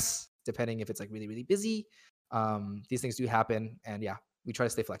less, depending if it's like really, really busy. These things do happen, and yeah, we try to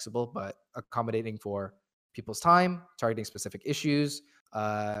stay flexible, but accommodating for people's time, targeting specific issues,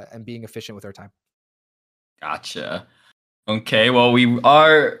 and being efficient with our time. Gotcha. Okay, well, we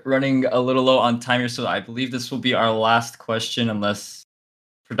are running a little low on time here, so I believe this will be our last question, unless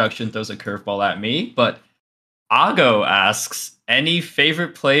production throws a curveball at me. But Ago asks, any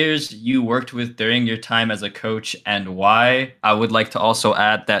favorite players you worked with during your time as a coach, and why? I would like to also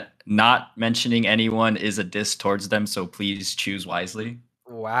add that not mentioning anyone is a diss towards them, so please choose wisely.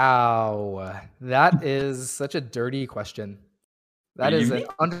 Wow, that is such a dirty question. That is an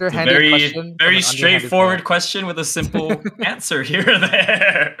underhanded question. Very straightforward question with a simple answer here or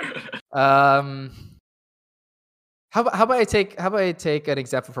there. How about I take an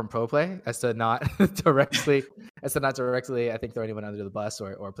example from pro play as to not directly I think throw anyone under the bus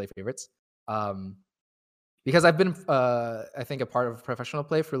or play favorites. Because I've been I think a part of professional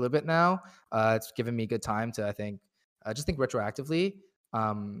play for a little bit now. It's given me good time to just think retroactively.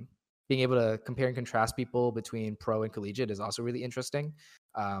 being able to compare and contrast people between pro and collegiate is also really interesting.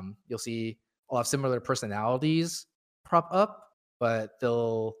 You'll see a lot of similar personalities prop up, but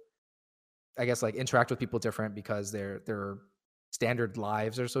they'll, I guess, like interact with people different because their standard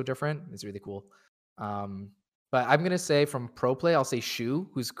lives are so different. It's really cool. But I'm gonna say from pro play, I'll say Shu,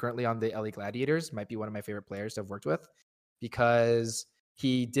 who's currently on the LA Gladiators, might be one of my favorite players to have worked with because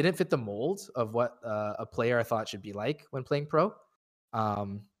he didn't fit the mold of what a player I thought should be like when playing pro.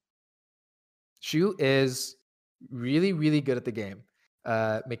 Um, Shu is really, really good at the game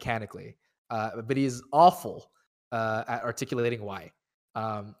mechanically, but he's awful at articulating why.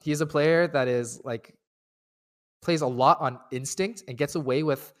 He is a player that is like plays a lot on instinct and gets away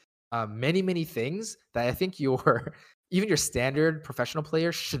with many, many things that I think your even your standard professional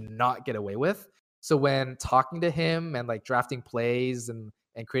player should not get away with. So when talking to him and like drafting plays and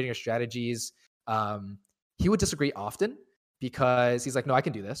creating your strategies, he would disagree often because he's like, "No, I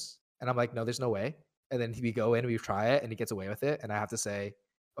can do this," and I'm like, "No, there's no way." And then we go in, we try it, and he gets away with it, and I have to say,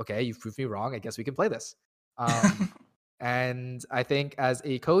 "Okay, you've proved me wrong. I guess we can play this." And I think as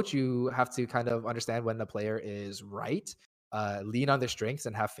a coach, you have to kind of understand when the player is right, lean on their strengths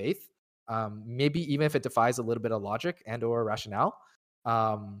and have faith. Maybe even if it defies a little bit of logic and or rationale.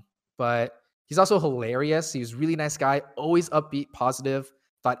 But he's also hilarious. He's a really nice guy, always upbeat, positive.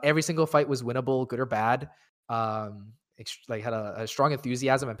 Thought every single fight was winnable, good or bad. Like had a strong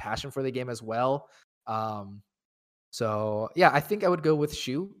enthusiasm and passion for the game as well. So yeah, I think I would go with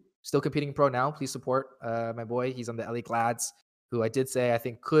Shu. Still competing pro now. Please support my boy. He's on the LA Glads, who I did say I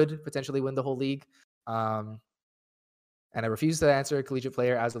think could potentially win the whole league. And I refuse to answer a collegiate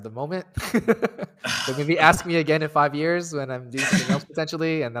player as of the moment. So maybe ask me again in 5 years when I'm doing something else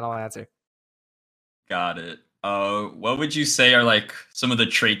potentially, and then I'll answer. Got it. What would you say are like some of the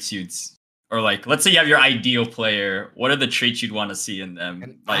traits or like, let's say you have your ideal player. What are the traits you'd want to see in them?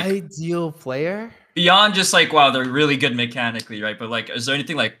 An like ideal player? beyond just like, wow, they're really good mechanically, right? But like, is there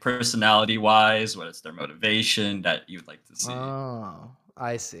anything like personality wise? What is their motivation that you'd like to see? Oh,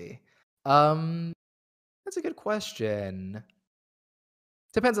 I see. That's a good question.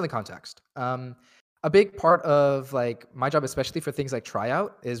 Depends on the context. A big part of like my job, especially for things like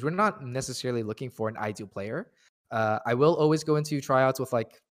tryout, is we're not necessarily looking for an ideal player. I will always go into tryouts with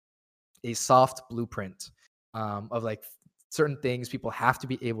like a soft blueprint of like certain things people have to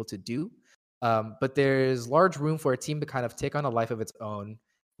be able to do. But there's large room for a team to kind of take on a life of its own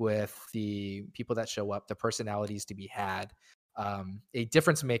with the people that show up, the personalities to be had. A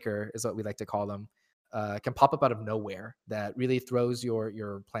difference maker is what we like to call them. Can pop up out of nowhere that really throws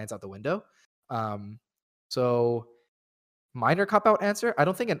your plans out the window. So minor cop out answer, I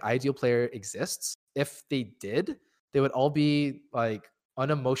don't think an ideal player exists. If they did, they would all be like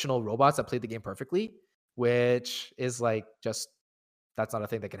unemotional robots that played the game perfectly, which is like just that's not a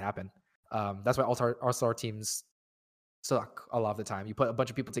thing that can happen. That's why all-star teams suck a lot of the time. You put a bunch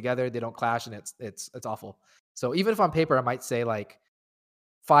of people together, they don't clash, and it's awful. So even if on paper I might say like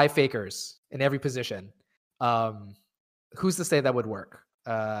 5 fakers in every position, who's to say that would work?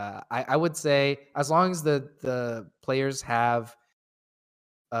 I would say as long as the players have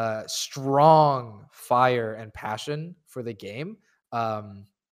strong fire and passion for the game, and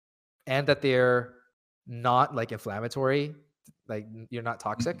that they're not like inflammatory, like you're not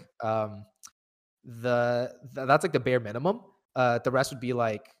toxic. That's like the bare minimum. The rest would be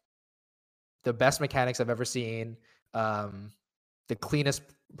like the best mechanics I've ever seen. The cleanest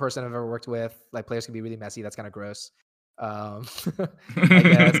person I've ever worked with. Like players can be really messy. That's kind of gross. I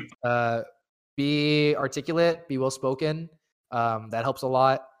guess be articulate, be well spoken. That helps a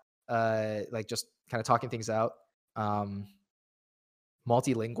lot. Like just kind of talking things out.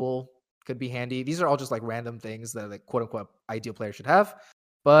 Multilingual could be handy. These are all just like random things that like quote unquote ideal player should have.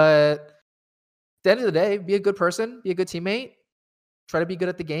 But at the end of the day, be a good person, be a good teammate, try to be good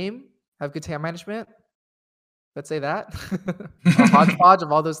at the game, have good time management. Let's say that. A hodgepodge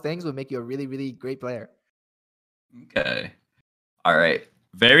of all those things would make you a really, really great player. Okay. All right.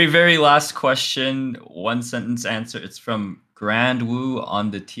 Very, very last question. 1 sentence answer. It's from Grand Woo on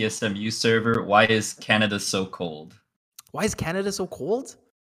the TSMU server. Why is Canada so cold? Why is Canada so cold?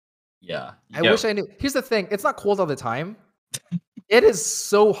 Yeah. I wish I knew. Here's the thing. It's not cold all the time. It is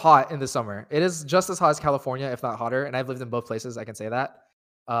so hot in the summer. It is just as hot as California, if not hotter. And I've lived in both places. I can say that.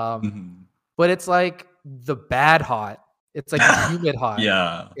 But it's like the bad hot. It's like humid hot.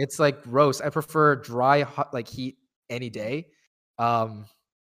 Yeah. It's like gross. I prefer dry hot, like heat any day. I'm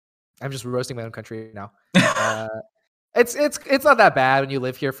just roasting my own country now. It's not that bad when you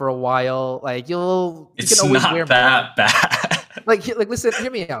live here for a while. Like you can always wear that more. Bad. Like listen,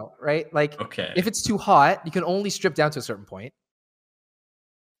 hear me out, right? Like okay. If it's too hot, you can only strip down to a certain point.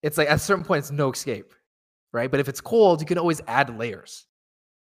 It's like at a certain point, it's no escape, right? But if it's cold, you can always add layers.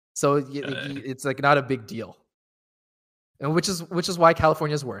 So it's like not a big deal. And which is why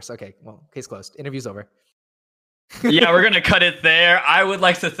California is worse. Okay, well, case closed. Interview's over. Yeah, we're gonna cut it there. I would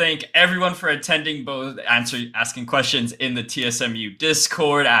like to thank everyone for attending, both asking questions in the TSMU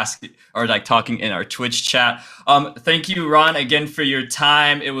Discord, talking in our Twitch chat. Thank you, Ron, again for your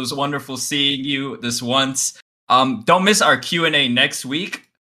time. It was wonderful seeing you this once. Don't miss our Q&A next week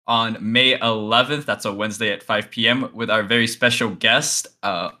on May 11th. That's a Wednesday at 5 p.m. with our very special guest,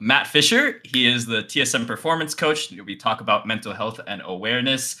 Matt Fisher. He is the TSM performance coach. We talk about mental health and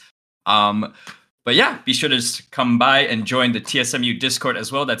awareness. But yeah, be sure to come by and join the TSMU Discord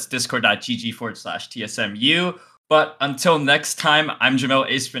as well. That's discord.gg/TSMU. But until next time, I'm Jamel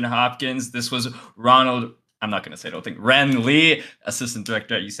Asprin Hopkins. This was Ronald, I'm not going to say the whole thing, Ren Lee, Assistant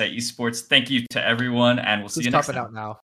Director at UCI Esports. Thank you to everyone, and we'll see you next time. Out now.